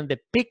give them the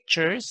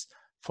pictures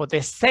for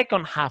the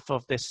second half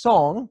of the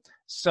song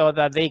so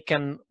that they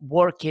can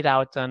work it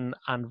out and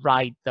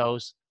write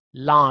those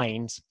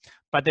lines.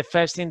 But the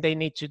first thing they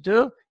need to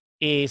do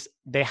is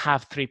they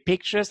have 3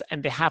 pictures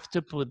and they have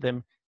to put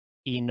them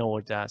in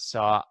order.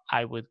 So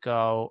I would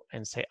go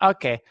and say,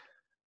 okay,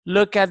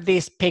 look at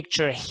this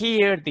picture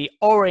here, the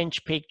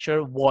orange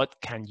picture. What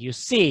can you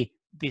see?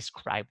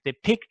 Describe the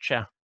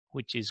picture,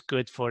 which is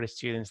good for the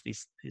students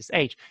this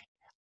age.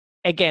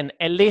 Again,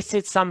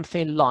 elicit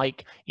something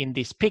like, in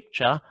this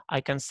picture,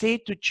 I can see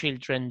 2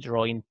 children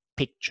drawing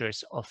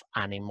pictures of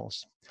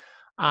animals.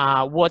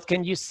 What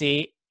can you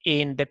see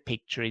in the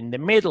picture in the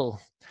middle?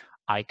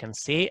 I can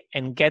see,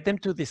 and get them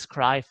to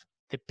describe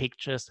the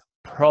pictures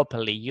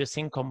properly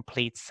using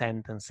complete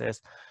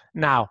sentences.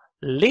 Now,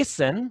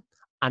 listen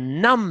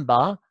and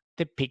number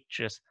the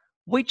pictures.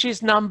 Which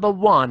is number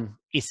 1?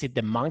 Is it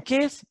the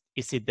monkeys?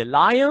 Is it the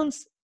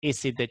lions?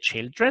 Is it the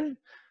children?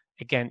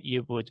 Again,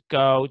 you would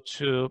go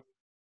to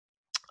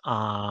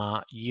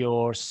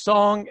your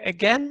song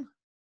again.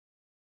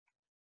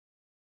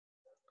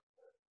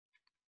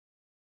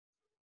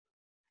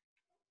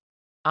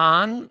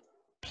 And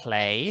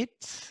play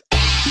it.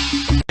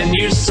 And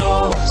you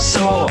saw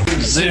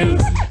zoo.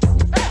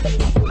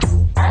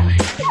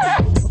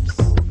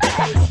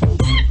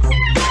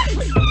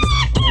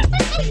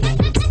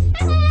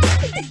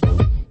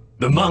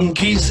 The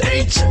monkeys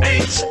ate.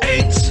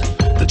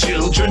 The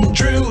children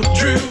drew.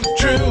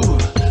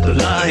 The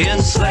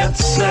lion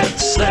slept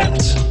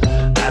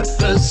at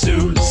the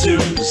zoo.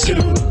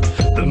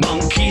 The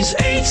monkeys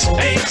ate.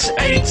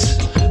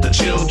 The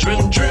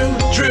children drew.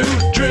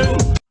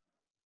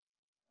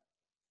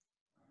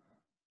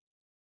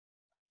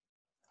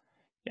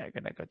 Yeah, I'm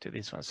gonna go to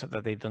this one so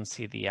that they don't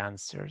see the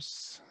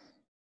answers.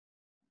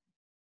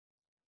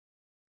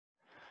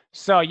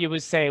 So you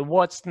would say,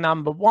 what's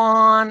number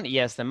 1?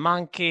 Yes, the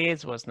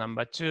monkeys. What's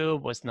number 2?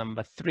 What's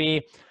number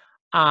 3?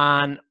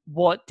 And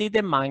what did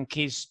the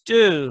monkeys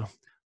do?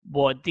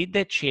 What did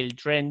the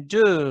children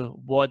do?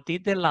 What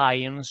did the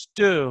lions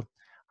do?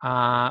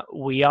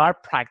 We are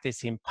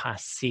practicing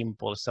past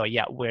simple. So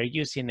yeah, we're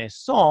using a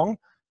song,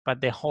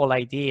 but the whole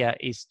idea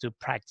is to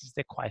practice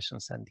the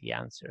questions and the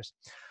answers.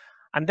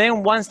 And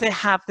then once they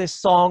have the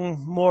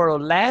song more or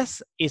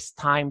less, it's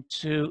time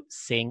to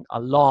sing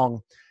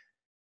along.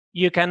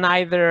 You can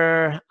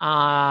either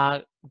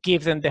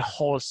give them the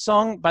whole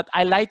song, but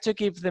I like to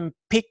give them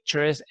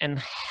pictures and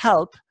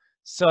help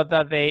so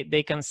that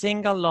they can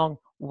sing along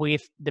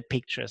with the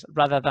pictures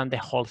rather than the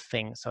whole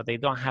thing. So they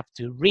don't have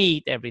to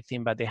read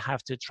everything, but they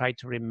have to try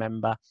to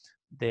remember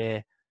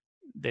the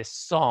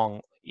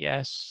song.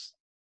 Yes.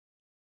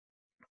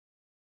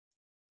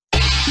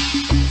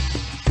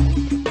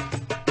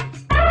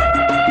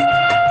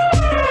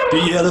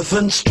 The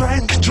elephants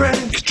drank,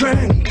 drank,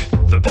 drank.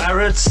 The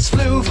parrots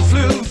flew,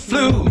 flew,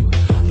 flew.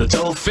 The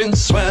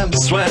dolphins swam,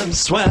 swam,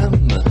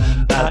 swam.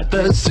 At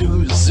the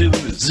zoo, zoo,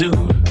 zoo.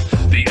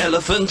 The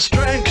elephants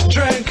drank,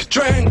 drank,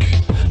 drank.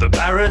 The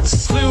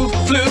parrots flew,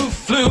 flew,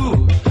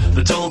 flew.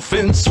 The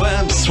dolphins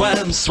swam,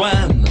 swam,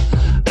 swam.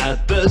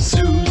 At the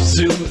zoo,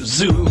 zoo,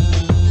 zoo.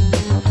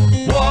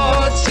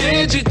 What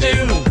did you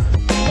do?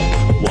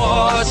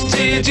 What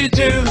did you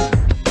do?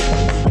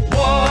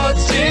 What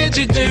did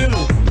you do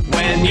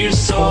when you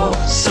saw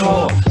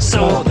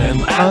them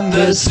at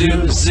the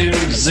zoo, zoo,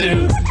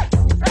 zoo?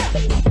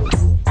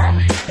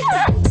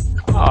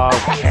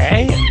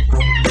 Okay.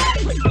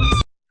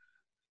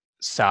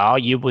 So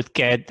you would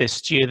get the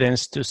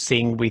students to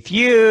sing with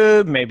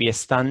you, maybe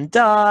stand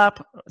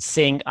up,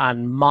 sing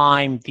and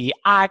mime the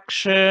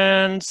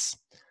actions.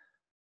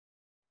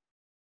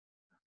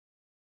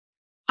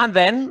 And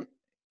then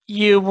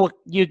you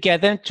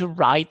get them to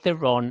write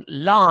their own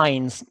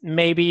lines.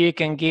 Maybe you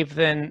can give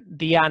them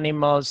the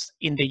animals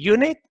in the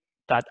unit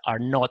that are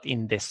not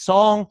in the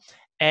song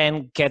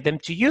and get them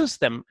to use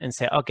them and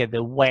say, okay,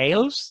 the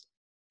whales,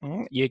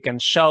 you can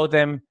show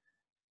them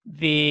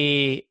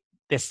the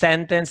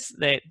sentence,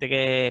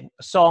 the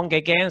song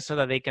again, so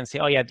that they can say,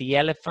 oh yeah, the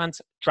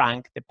elephants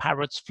drank, the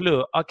parrots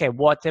flew. Okay,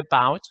 what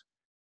about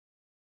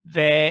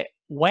the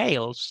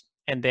whales?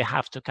 And they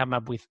have to come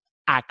up with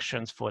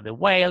actions for the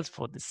whales,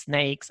 for the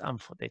snakes,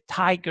 and for the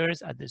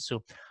tigers at the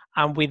zoo.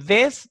 And with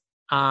this,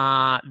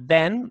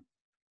 then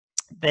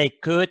they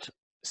could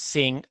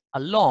sing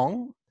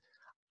along.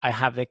 I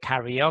have the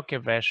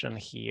karaoke version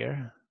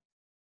here.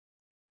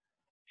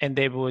 And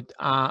they would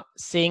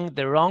sing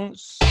their own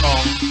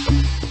song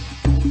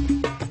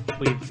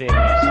with the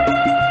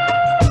music.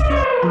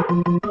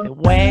 The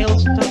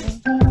whales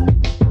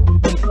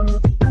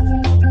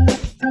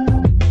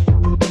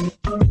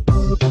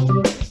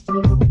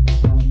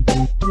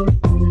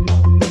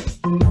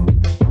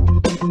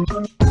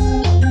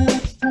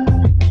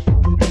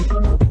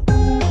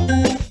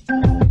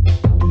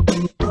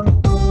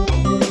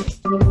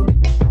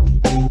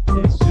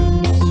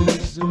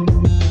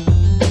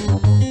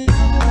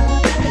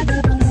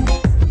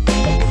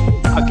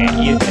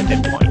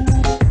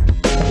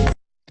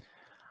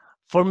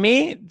For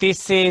me,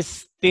 this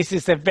is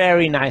a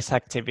very nice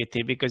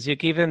activity because you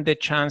give them the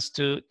chance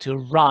to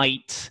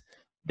write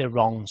their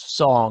own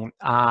song.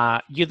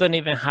 You don't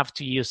even have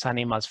to use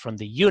animals from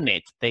the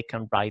unit. They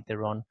can write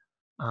their own,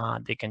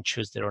 they can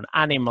choose their own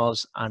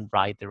animals and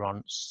write their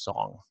own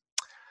song.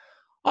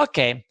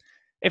 Okay,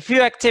 a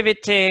few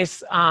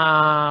activities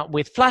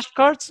with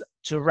flashcards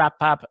to wrap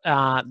up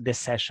the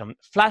session.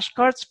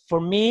 Flashcards,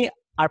 for me,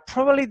 are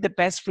probably the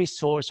best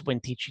resource when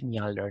teaching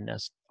young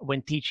learners,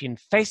 when teaching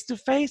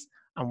face-to-face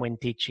and when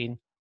teaching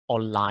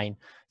online.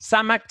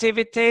 Some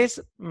activities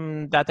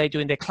that I do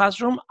in the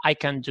classroom, I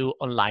can do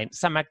online.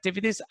 Some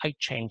activities I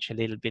change a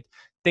little bit.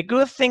 The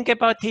good thing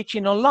about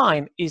teaching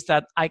online is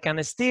that I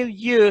can still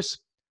use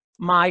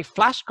my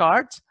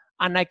flashcards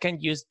and I can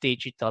use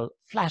digital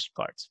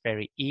flashcards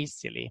very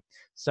easily.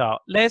 So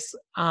let's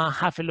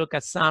have a look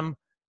at some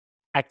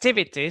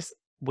activities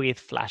with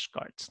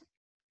flashcards.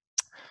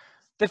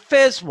 The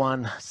first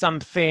one,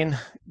 something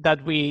that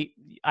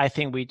I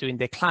think we do in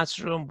the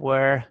classroom,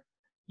 where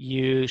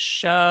you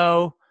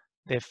show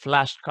the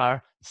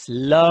flashcard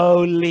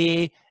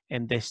slowly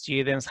and the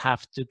students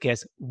have to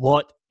guess,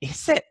 what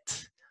is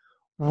it?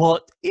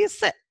 What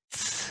is it?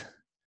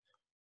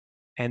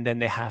 And then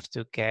they have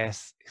to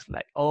guess. It's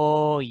like,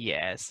 oh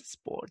yes,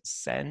 sports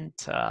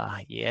center.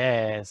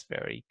 Yes,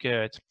 very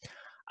good.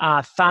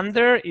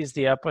 Thunder is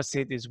the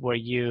opposite, is where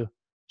you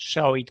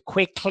show it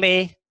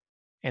quickly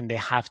and they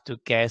have to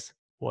guess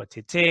what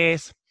it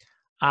is.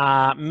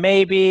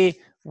 Maybe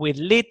with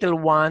little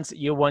ones,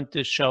 you want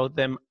to show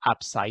them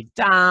upside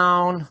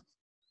down.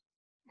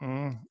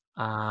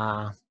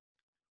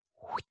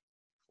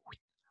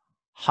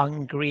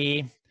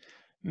 Hungry.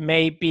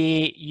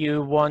 Maybe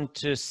you want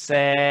to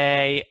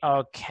say,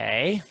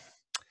 okay.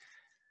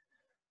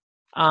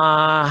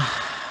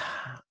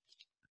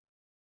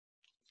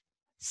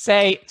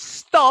 Say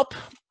stop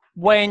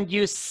when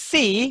you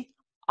see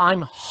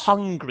I'm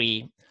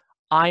hungry.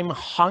 I'm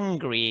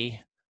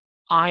hungry.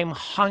 I'm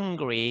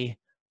hungry.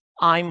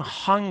 I'm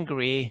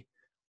hungry.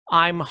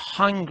 I'm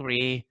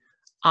hungry.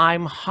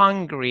 I'm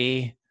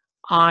hungry.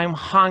 I'm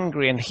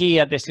hungry. And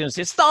here the student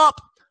says,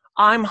 stop,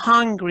 I'm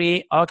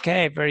hungry.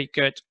 Okay, very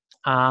good.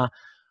 The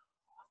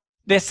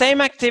same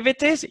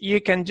activities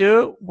you can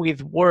do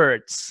with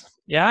words.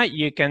 Yeah,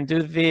 you can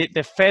do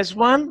the first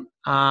one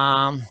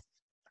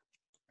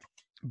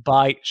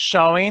by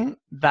showing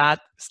that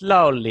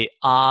slowly.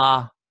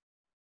 A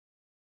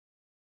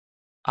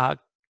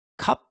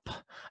cup,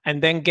 and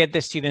then get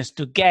the students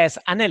to guess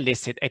and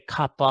elicit a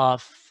cup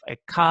of,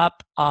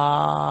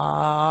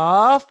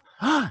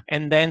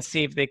 and then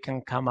see if they can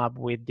come up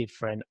with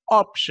different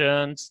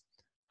options.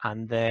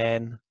 And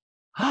then,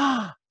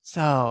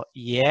 so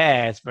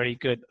yes, very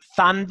good.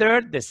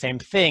 Thunder, the same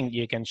thing.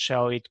 You can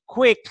show it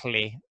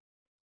quickly.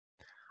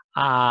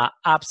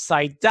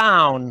 Upside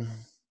down.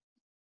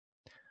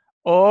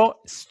 Or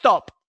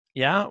stop,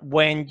 yeah?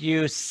 When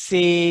you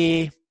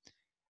see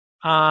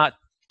a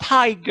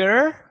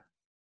tiger,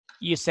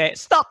 you say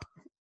stop.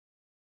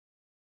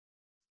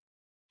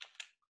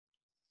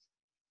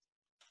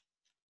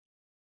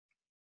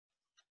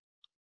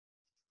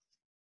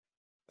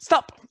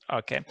 Stop,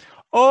 okay.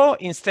 Or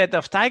instead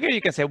of tiger,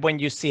 you can say when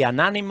you see an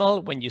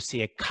animal, when you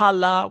see a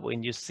color,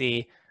 when you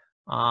see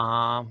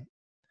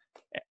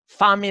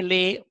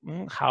family,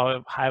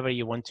 however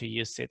you want to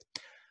use it.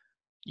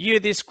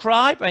 You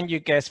describe and you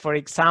guess. For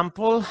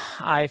example,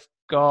 I'm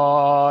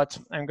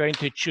going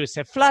to choose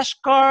a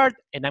flashcard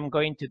and I'm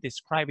going to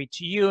describe it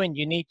to you and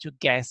you need to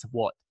guess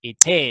what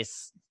it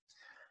is.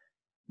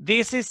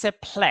 This is a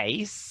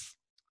place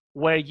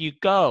where you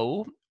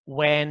go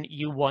when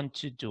you want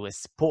to do a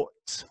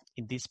sport.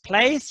 In this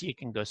place, you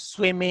can go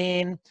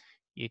swimming,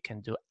 you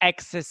can do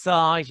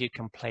exercise, you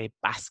can play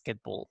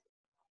basketball.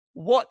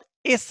 What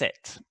is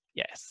it?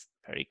 Yes,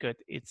 very good.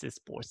 It's a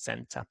sports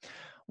center.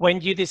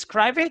 When you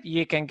describe it,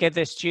 you can get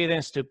the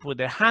students to put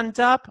their hand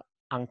up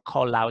and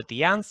call out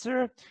the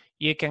answer.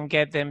 You can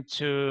get them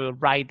to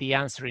write the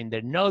answer in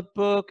their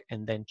notebook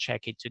and then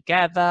check it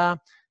together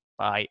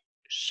by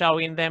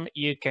showing them.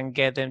 You can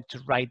get them to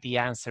write the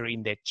answer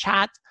in the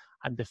chat,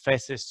 and the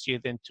first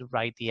student to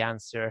write the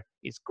answer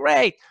is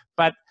great.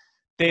 But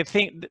the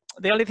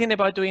only thing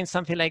about doing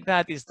something like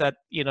that is that,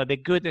 you know, the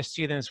good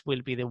students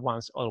will be the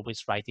ones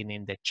always writing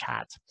in the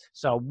chat.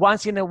 So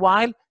once in a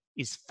while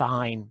is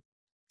fine.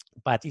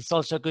 But it's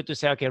also good to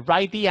say, okay,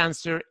 write the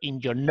answer in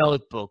your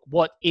notebook.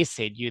 What is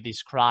it? You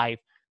describe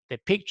the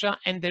picture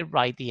and then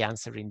write the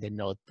answer in the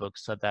notebook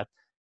so that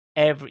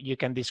you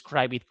can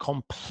describe it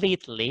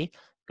completely,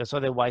 because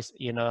otherwise,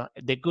 you know,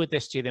 the good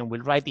student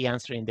will write the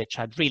answer in the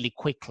chat really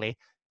quickly,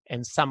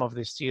 and some of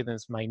the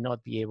students might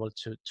not be able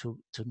to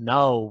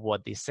know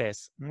what this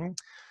is.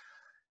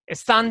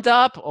 Stand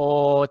up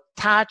or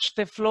touch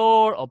the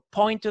floor or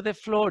point to the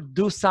floor.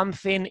 Do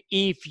something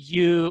if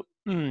you,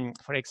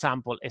 for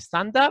example,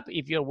 stand up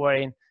if you're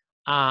wearing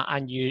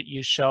and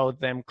you show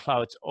them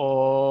clothes.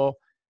 Or,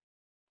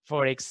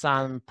 for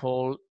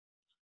example,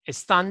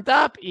 stand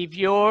up if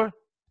you're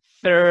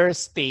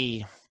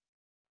thirsty.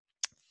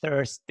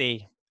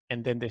 Thirsty.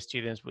 And then the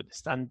students would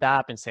stand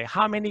up and say,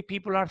 how many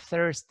people are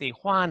thirsty?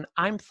 Juan,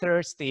 I'm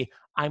thirsty.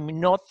 I'm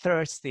not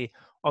thirsty.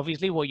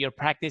 Obviously, what you're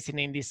practicing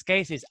in this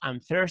case is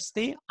I'm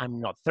thirsty, I'm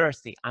not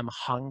thirsty. I'm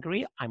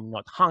hungry, I'm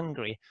not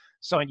hungry.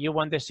 So you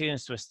want the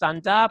students to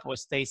stand up or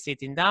stay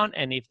sitting down.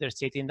 And if they're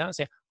sitting down,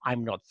 say,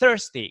 I'm not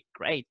thirsty.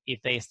 Great.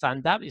 If they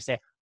stand up, you say,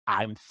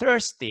 I'm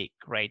thirsty.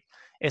 Great.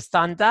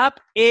 Stand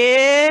up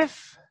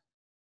if...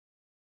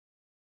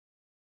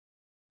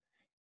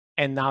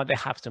 And now they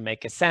have to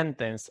make a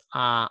sentence.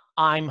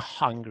 I'm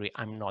hungry,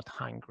 I'm not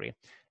hungry.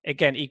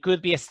 Again, it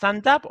could be a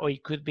stand up or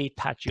it could be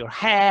touch your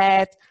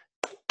head,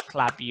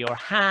 clap your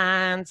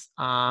hands,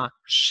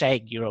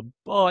 shake your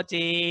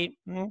body.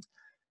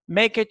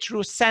 Make a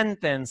true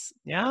sentence.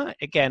 Yeah,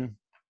 again,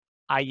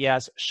 I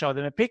just show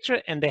them a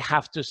picture and they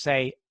have to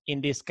say,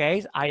 in this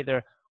case,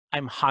 either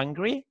I'm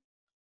hungry,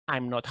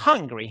 I'm not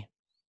hungry.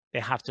 They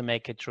have to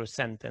make a true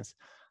sentence.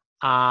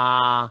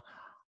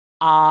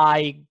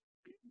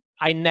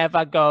 I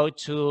never go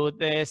to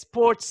the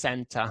sports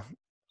center,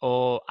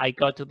 or I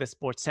go to the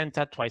sports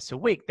center twice a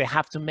week. They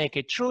have to make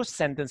a true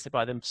sentence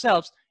about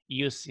themselves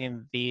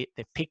using the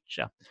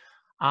picture.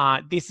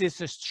 This is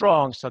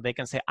strong, so they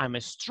can say, I'm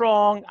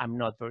strong, I'm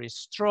not very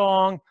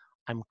strong,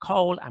 I'm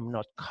cold, I'm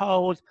not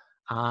cold,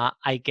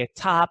 I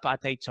get up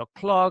at 8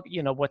 o'clock,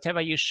 you know, whatever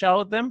you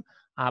show them.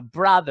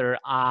 Brother,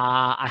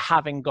 I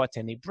haven't got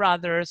any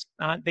brothers.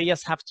 They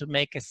just have to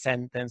make a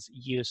sentence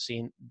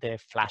using the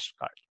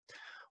flashcard.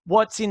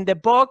 What's in the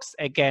box?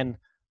 Again,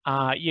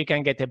 you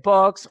can get a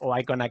box, or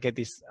I'm gonna get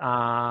this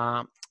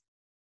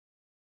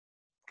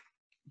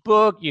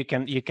book. You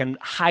can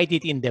hide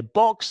it in the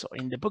box or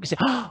in the book. You say,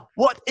 oh,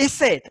 what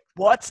is it?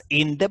 What's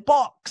in the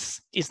box?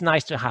 It's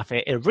nice to have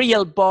a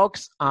real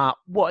box.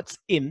 What's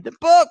in the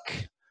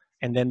book?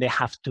 And then they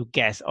have to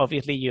guess.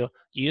 Obviously, you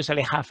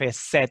usually have a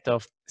set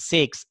of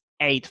 6,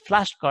 8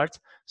 flashcards,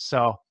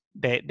 so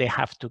they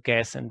have to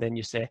guess, and then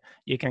you say,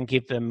 you can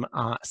give them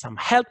some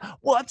help.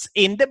 What's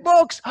in the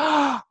box?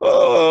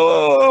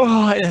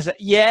 Oh,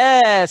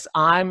 yes,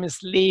 I'm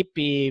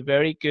sleepy.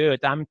 Very good.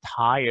 I'm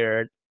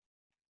tired.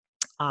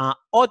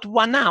 Odd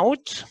one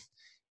out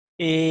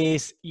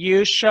is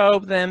you show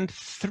them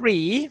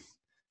 3.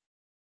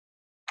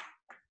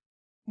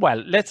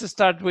 Well, let's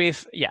start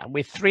with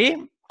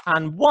 3,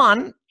 and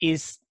 1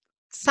 is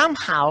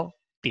somehow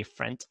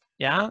different.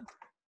 Yeah,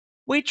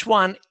 which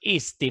one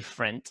is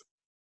different?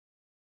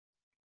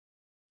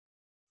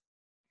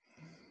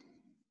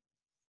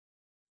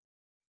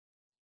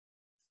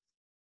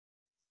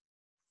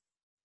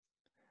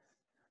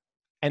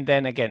 And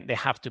then again, they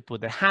have to put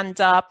their hand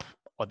up,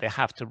 or they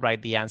have to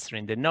write the answer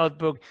in the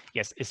notebook.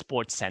 Yes, a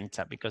sports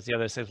center, because the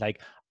other says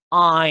like,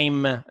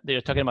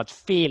 they're talking about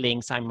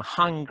feelings. I'm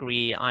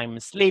hungry, I'm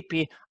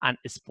sleepy, and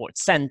a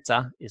sports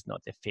center is not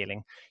a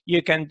feeling.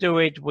 You can do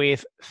it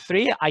with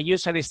 3. I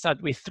usually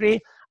start with 3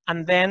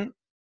 and then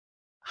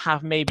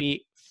have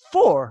maybe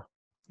 4.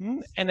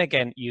 And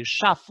again, you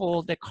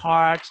shuffle the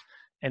cards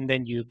and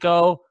then you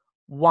go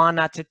one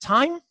at a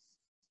time.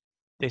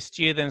 The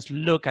students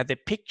look at the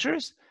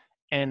pictures,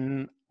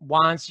 and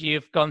once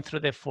you've gone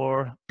through the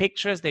 4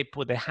 pictures, they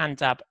put the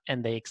hand up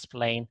and they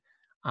explain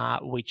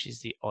which is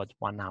the odd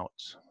one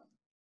out.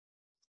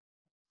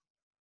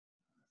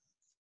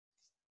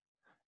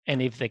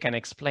 And if they can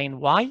explain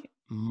why,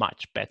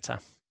 much better.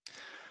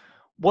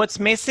 What's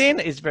missing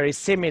is very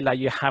similar.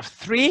 You have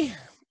 3.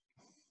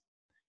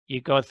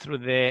 You go through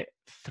the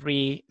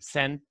 3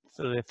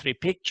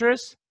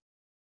 pictures,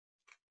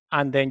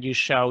 and then you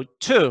show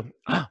 2.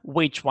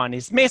 Which one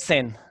is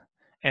missing?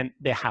 And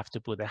they have to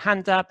put a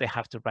hand up. They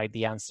have to write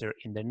the answer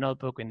in the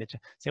notebook.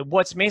 Say,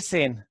 what's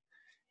missing?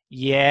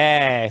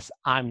 Yes,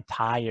 I'm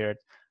tired.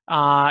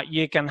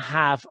 You can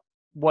have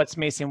what's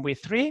missing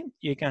with 3.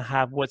 You can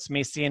have what's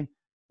missing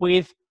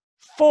with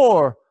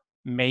 4,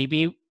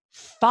 maybe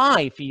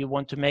 5 if you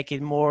want to make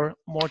it more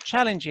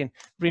challenging.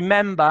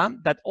 Remember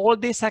that all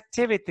these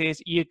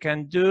activities you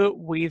can do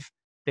with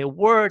the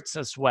words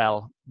as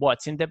well.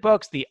 What's in the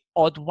box, the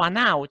odd one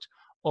out,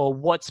 or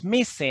what's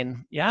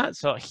missing. Yeah,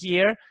 so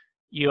here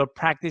you're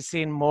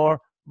practicing more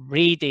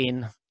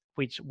reading,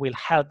 which will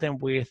help them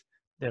with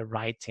the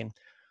writing.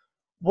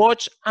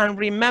 Watch and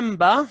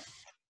remember.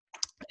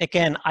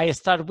 Again, I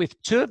start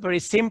with 2, very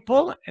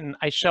simple, and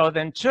I show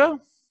them 2,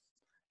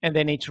 and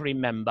they need to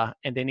remember,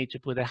 and they need to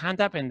put a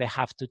hand up, and they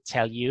have to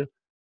tell you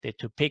the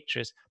 2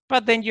 pictures.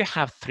 But then you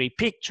have 3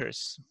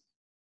 pictures.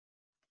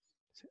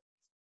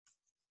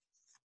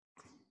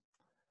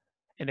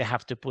 And they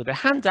have to put a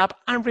hand up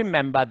and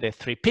remember the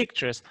 3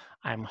 pictures.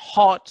 I'm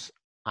hot,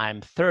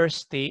 I'm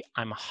thirsty,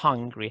 I'm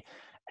hungry.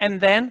 And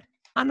then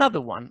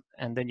another one,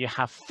 and then you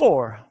have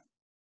 4.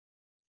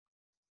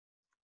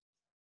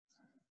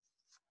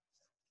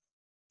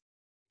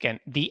 Again,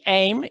 the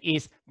aim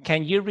is,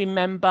 can you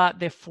remember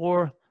the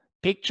 4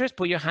 pictures?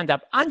 Put your hand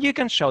up, and you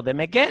can show them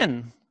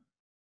again.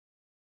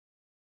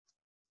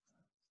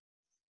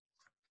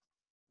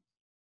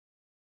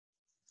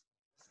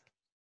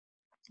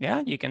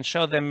 Yeah, you can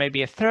show them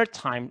maybe a 3rd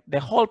time. The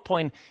whole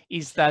point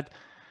is that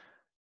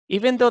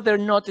even though they're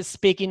not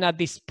speaking at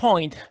this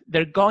point,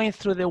 they're going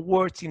through the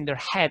words in their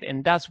head,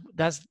 and that's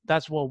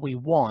what we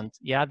want.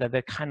 Yeah, that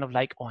they're kind of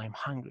like, oh, I'm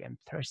hungry, I'm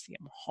thirsty,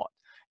 I'm hot.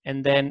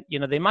 And then, you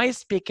know, they might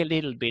speak a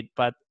little bit,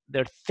 but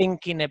they're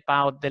thinking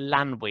about the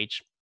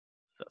language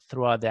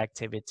throughout the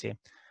activity.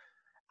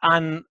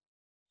 And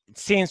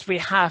since we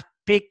have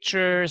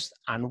pictures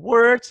and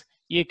words,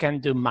 you can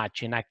do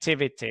matching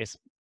activities.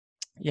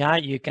 Yeah,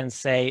 you can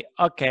say,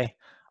 okay,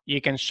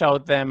 you can show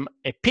them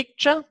a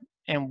picture,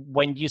 and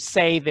when you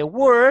say the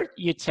word,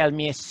 you tell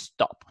me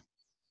stop.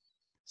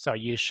 So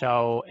you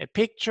show a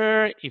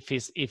picture.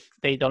 If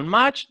they don't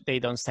match, they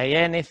don't say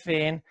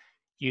anything.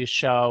 You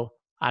show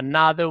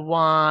another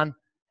one,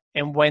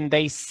 and when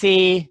they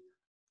see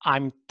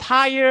I'm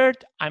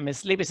tired, I'm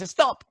asleep, they say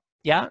stop.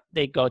 Yeah,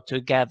 they go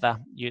together.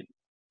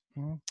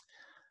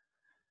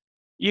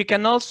 You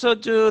can also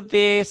do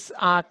this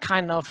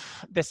kind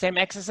of the same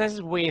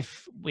exercise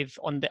with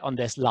on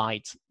the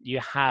slides. You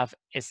have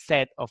a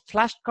set of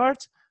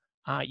flashcards.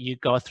 You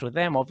go through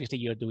them. Obviously,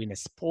 you're doing a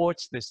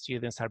sports. The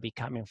students are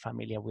becoming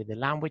familiar with the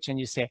language, and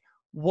you say,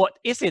 "What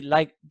is it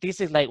like?"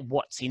 This is like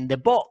what's in the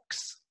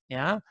box.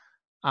 Yeah.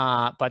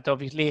 But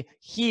obviously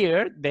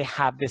here they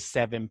have the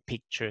 7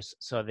 pictures,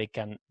 so they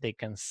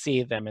can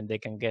see them and they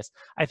can guess.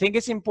 I think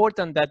it's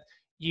important that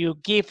you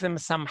give them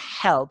some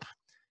help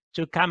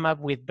to come up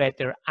with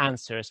better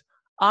answers.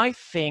 I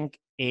think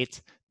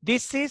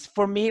this is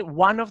for me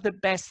one of the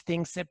best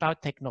things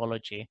about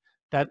technology,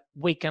 that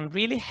we can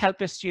really help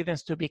the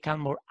students to become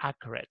more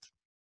accurate,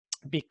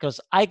 because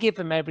I give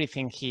them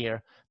everything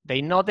here.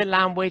 They know the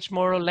language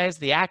more or less,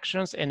 the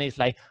actions, and it's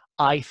like,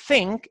 I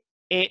think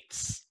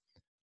it's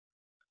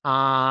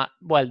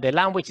well, the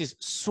language is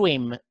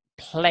swim,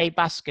 play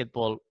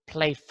basketball,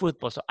 play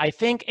football. So I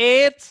think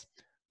it's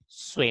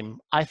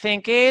swim. I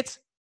think it's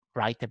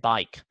ride a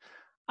bike.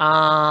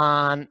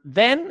 And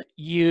then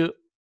you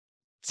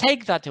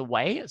take that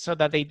away so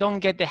that they don't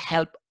get the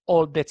help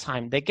all the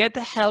time. They get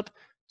the help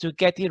to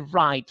get it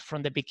right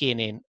from the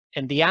beginning.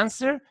 And the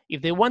answer,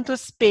 if they want to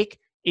speak,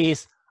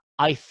 is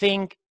I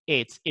think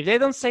it's. If they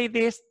don't say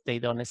this, they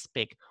don't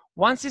speak.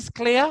 Once it's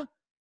clear,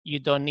 you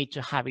don't need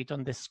to have it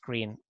on the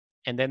screen.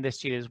 And then the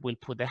students will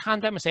put their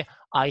hand up and say,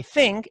 I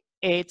think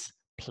it's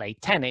play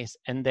tennis.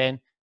 And then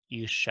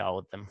you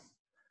show them.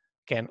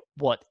 Again,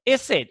 what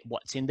is it?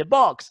 What's in the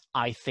box?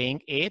 I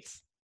think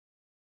it's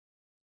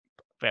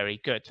very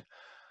good.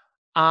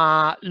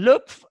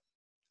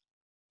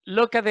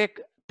 Look at the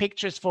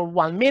pictures for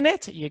 1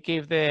 minute. You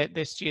give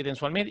the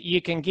students 1 minute.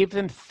 You can give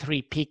them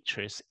 3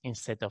 pictures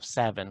instead of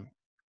 7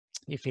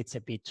 if it's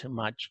a bit too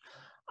much.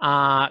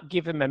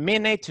 Give them a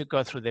minute to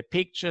go through the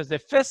pictures. The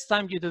first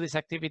time you do this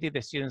activity,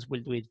 the students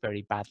will do it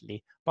very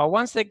badly. But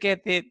once they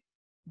get the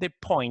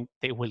point,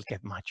 they will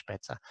get much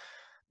better.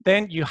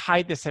 Then you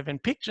hide the 7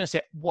 pictures and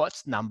say,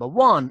 what's number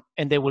 1?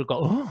 And they will go,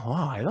 oh,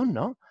 I don't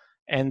know.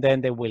 And then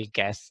they will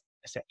guess.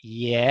 Say,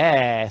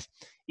 yes.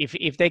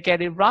 If they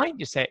get it right,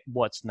 you say,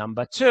 what's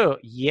number 2?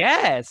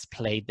 Yes,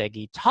 play the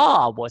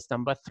guitar. What's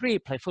number 3?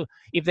 Play football.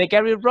 If they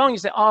get it wrong, you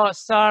say, oh,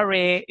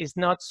 sorry, it's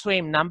not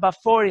swim. Number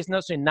 4 is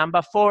not swim.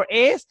 Number 4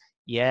 is,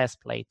 yes,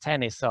 play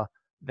tennis. So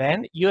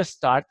then you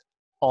start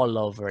all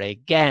over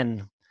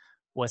again.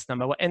 What's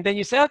number 1? And then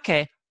you say,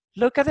 okay,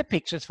 look at the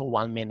pictures for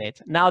 1 minute.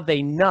 Now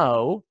they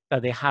know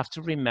that they have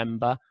to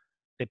remember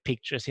the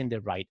pictures in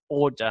the right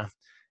order.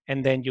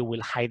 And then you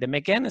will hide them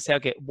again and say,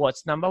 okay,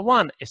 what's number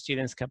 1?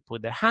 Students can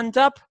put their hand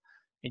up.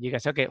 And you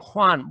guys say, okay,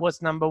 Juan,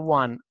 what's number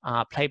 1?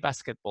 Play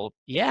basketball.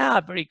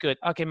 Yeah, very good.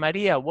 Okay,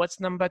 Maria, what's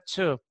number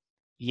 2?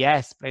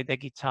 Yes, play the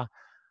guitar.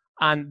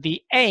 And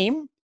the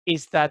aim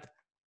is that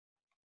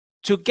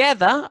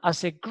together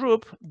as a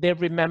group, they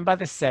remember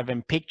the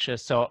 7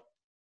 pictures. So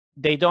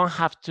they don't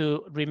have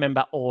to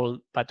remember all,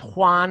 but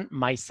Juan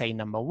might say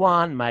number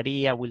 1,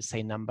 Maria will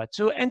say number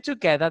 2, and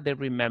together they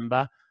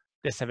remember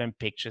the 7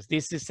 pictures.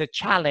 This is a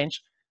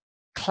challenge,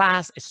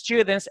 class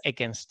students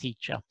against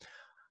teacher.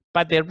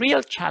 But the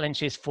real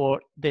challenge is for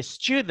the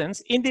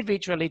students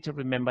individually to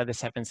remember the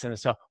 7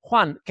 sentences. So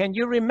Juan, can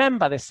you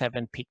remember the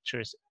 7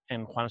 pictures?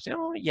 And Juan said,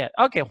 oh yeah,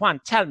 okay, Juan,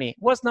 tell me,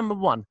 what's number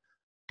 1?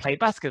 Play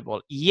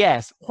basketball.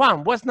 Yes.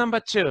 Juan, what's number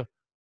 2?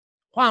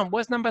 Juan,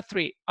 what's number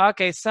 3?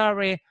 Okay,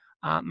 sorry,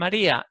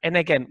 Maria. And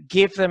again,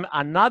 give them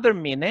another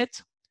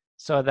minute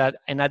so that,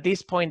 and at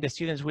this point, the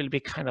students will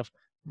be kind of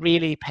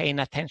really paying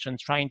attention,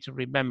 trying to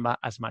remember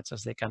as much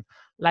as they can.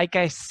 Like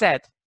I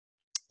said,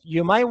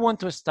 you might want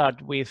to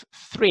start with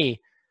 3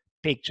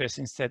 pictures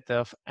instead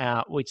of,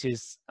 which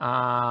is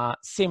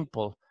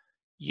simple.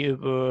 You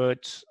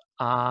would,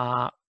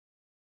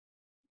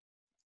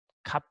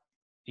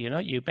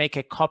 you make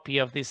a copy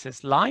of this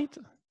slide,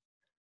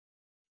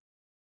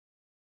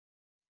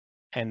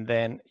 and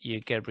then you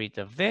get rid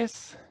of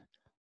this,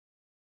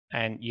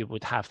 and you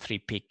would have 3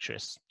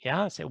 pictures.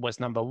 Yeah, so it was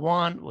number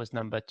 1, was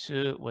number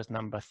 2, was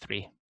number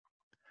 3.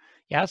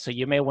 Yeah, so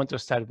you may want to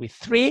start with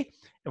 3,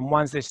 and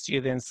once the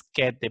students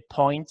get the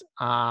point,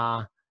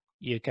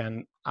 you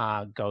can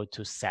go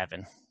to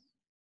 7.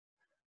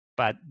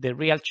 But the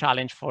real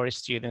challenge for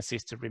students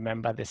is to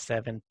remember the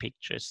 7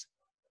 pictures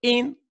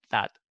in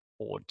that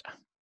order.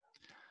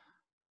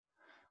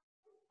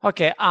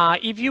 Okay,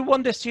 if you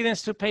want the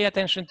students to pay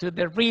attention to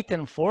the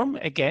written form,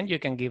 again, you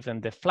can give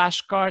them the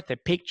flashcard, the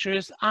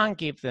pictures, and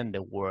give them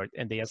the word,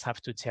 and they just have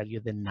to tell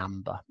you the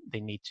number they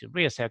need to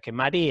read. Say, okay,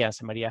 Maria,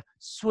 say, Maria,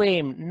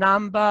 swim,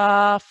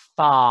 number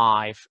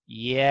 5.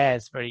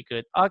 Yes, very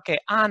good. Okay,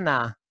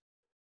 Anna.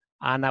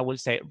 Anna will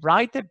say,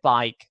 ride the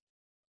bike.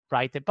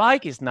 Ride the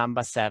bike is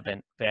number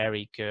 7.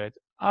 Very good.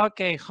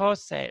 Okay,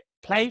 Jose,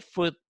 play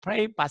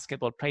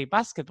basketball. Play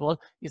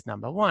basketball is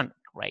number 1.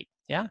 Great,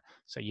 yeah?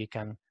 So you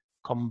can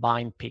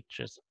combine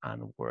pictures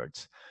and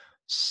words.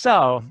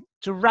 So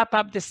to wrap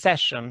up the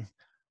session,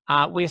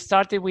 we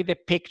started with the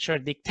picture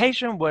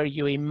dictation, where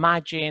you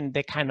imagine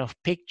the kind of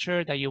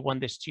picture that you want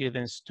the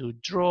students to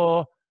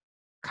draw,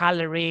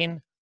 color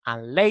in,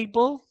 and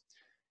label.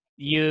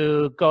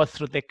 You go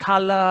through the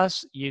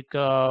colors, you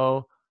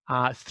go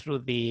through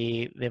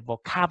the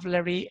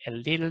vocabulary a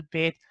little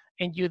bit,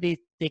 and you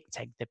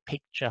dictate the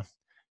picture.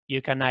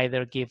 You can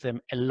either give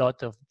them a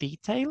lot of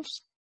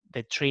details,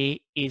 the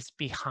tree is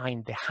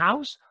behind the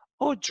house,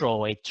 or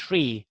draw a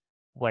tree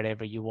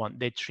wherever you want.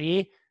 The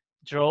tree,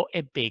 draw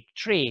a big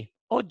tree,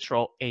 or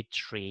draw a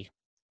tree,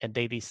 and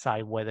they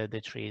decide whether the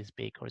tree is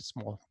big or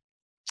small.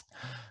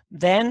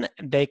 Then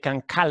they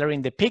can color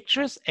in the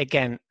pictures.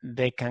 Again,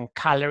 they can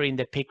color in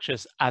the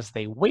pictures as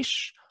they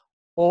wish,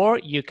 or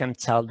you can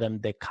tell them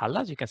the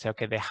colors. You can say,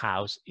 okay, the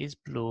house is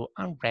blue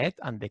and red,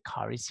 and the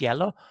car is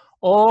yellow.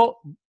 Or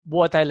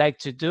what I like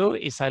to do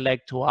is I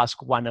like to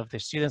ask one of the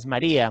students,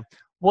 Maria,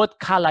 what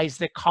color is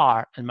the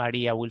car? And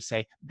Maria will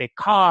say, the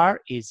car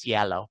is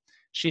yellow.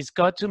 She's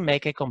got to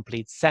make a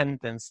complete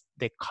sentence.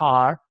 The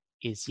car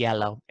is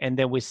yellow. And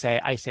then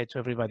I say to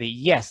everybody,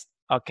 yes,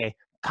 okay,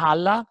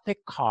 color the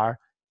car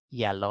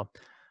yellow.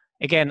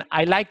 Again,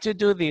 I like to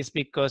do this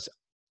because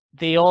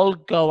they all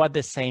go at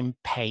the same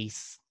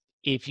pace.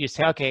 If you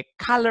say, okay,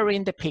 color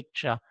in the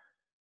picture,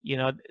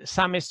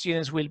 some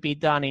students will be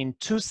done in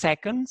 2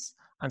 seconds,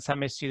 and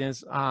some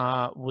students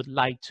would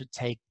like to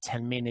take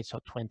 10 minutes or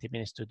 20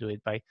 minutes to do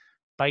it.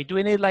 By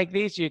doing it like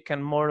this, you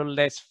can more or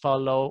less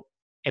follow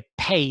a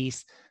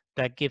pace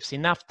that gives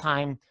enough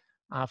time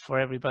for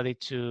everybody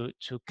to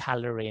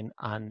color in,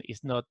 and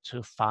is not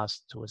too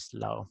fast, too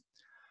slow.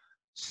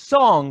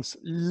 Songs,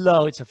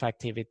 loads of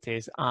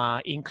activities,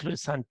 include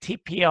some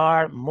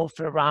TPR, move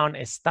around,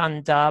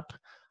 stand up.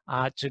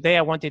 Today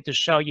I wanted to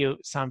show you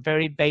some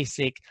very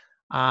basic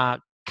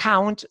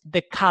count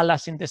the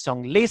colors in the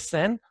song.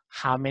 Listen,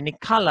 how many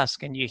colors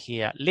can you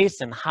hear?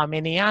 Listen, how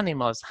many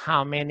animals,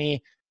 how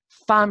many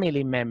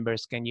family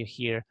members can you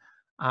hear?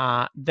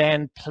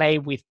 Then play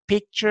with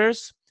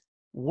pictures,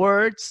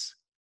 words,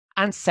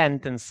 and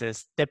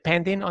sentences.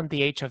 Depending on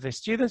the age of the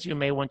students, you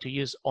may want to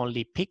use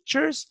only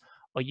pictures,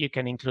 or you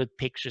can include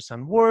pictures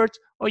and words,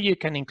 or you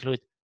can include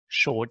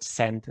short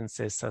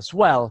sentences as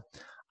well.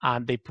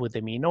 They put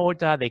them in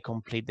order, they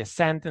complete the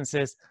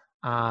sentences,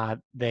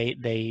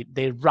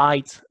 They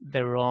write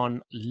their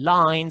own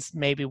lines,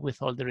 maybe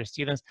with all their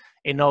students,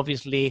 and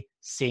obviously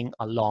sing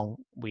along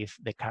with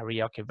the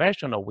karaoke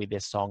version or with the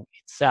song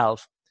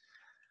itself.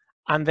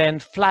 And then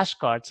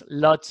flashcards,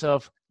 lots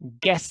of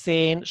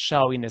guessing,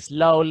 showing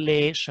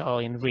slowly,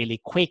 showing really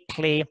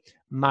quickly,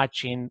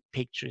 matching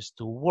pictures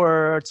to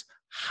words,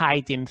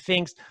 hiding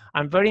things,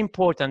 and very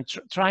important,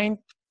 try and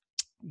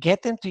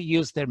get them to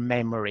use their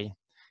memory.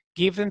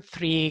 Give them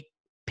 3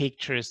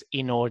 pictures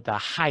in order,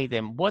 hide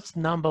them. What's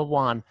number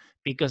 1?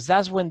 Because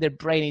that's when their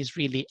brain is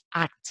really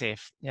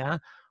active, yeah?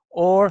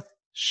 Or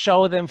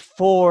show them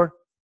 4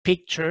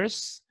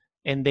 pictures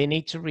and they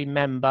need to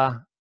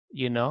remember,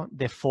 you know,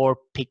 the 4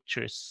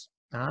 pictures.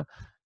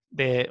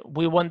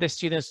 We want the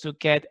students to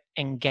get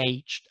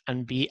engaged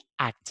and be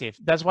active.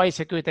 That's why it's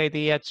a good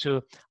idea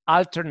to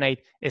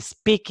alternate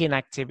speaking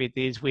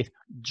activities with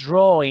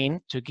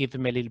drawing to give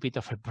them a little bit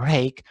of a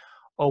break,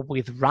 or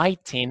with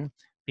writing,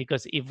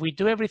 because if we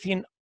do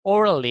everything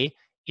orally,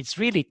 it's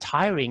really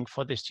tiring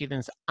for the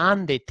students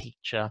and the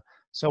teacher.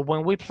 So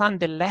when we plan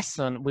the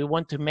lesson, we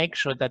want to make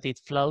sure that it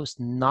flows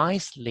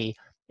nicely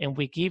and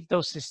we give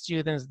those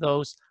students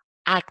those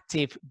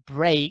active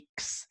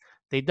breaks.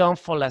 They don't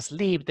fall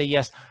asleep, they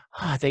just,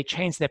 they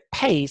change the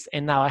pace,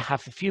 and now I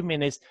have a few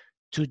minutes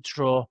to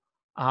draw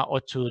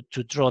or to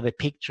draw the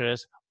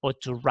pictures or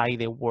to write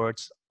the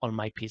words on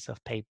my piece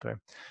of paper.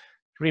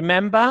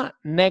 Remember,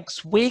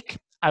 next week,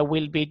 I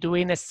will be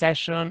doing a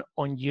session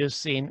on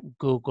using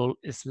Google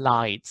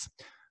Slides.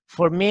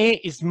 For me,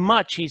 it's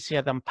much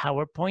easier than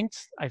PowerPoint.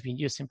 I've been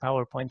using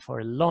PowerPoint for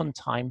a long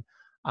time,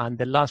 and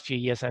the last few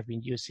years I've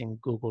been using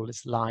Google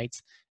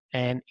Slides.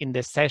 And in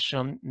the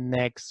session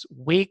next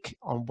week,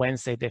 on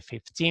Wednesday the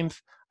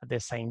 15th, at the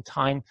same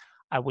time,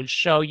 I will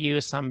show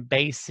you some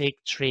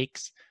basic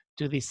tricks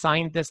to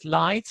design the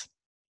slides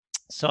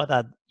so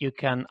that you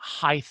can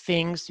hide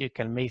things, you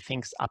can make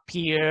things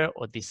appear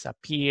or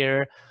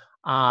disappear,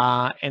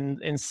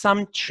 and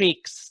some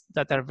tricks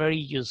that are very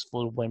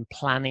useful when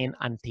planning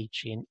and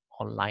teaching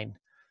online.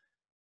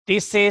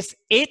 This is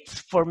it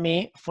for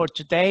me for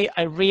today.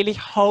 I really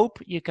hope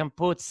you can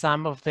put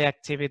some of the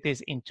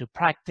activities into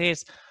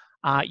practice.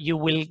 You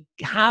will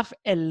have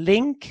a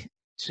link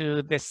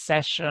to the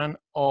session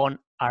on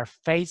our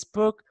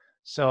Facebook.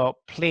 So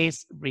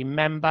please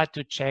remember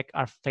to check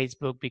our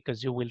Facebook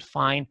because you will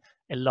find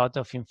a lot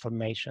of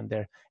information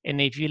there. And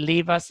if you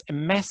leave us a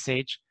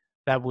message,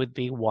 that would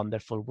be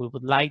wonderful. We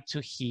would like to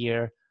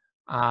hear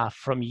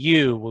from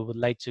you. We would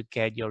like to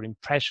get your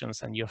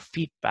impressions and your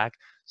feedback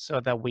so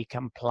that we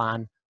can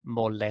plan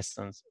more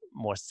lessons,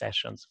 more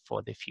sessions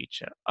for the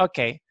future.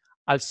 Okay,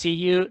 I'll see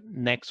you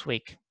next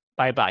week.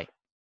 Bye-bye.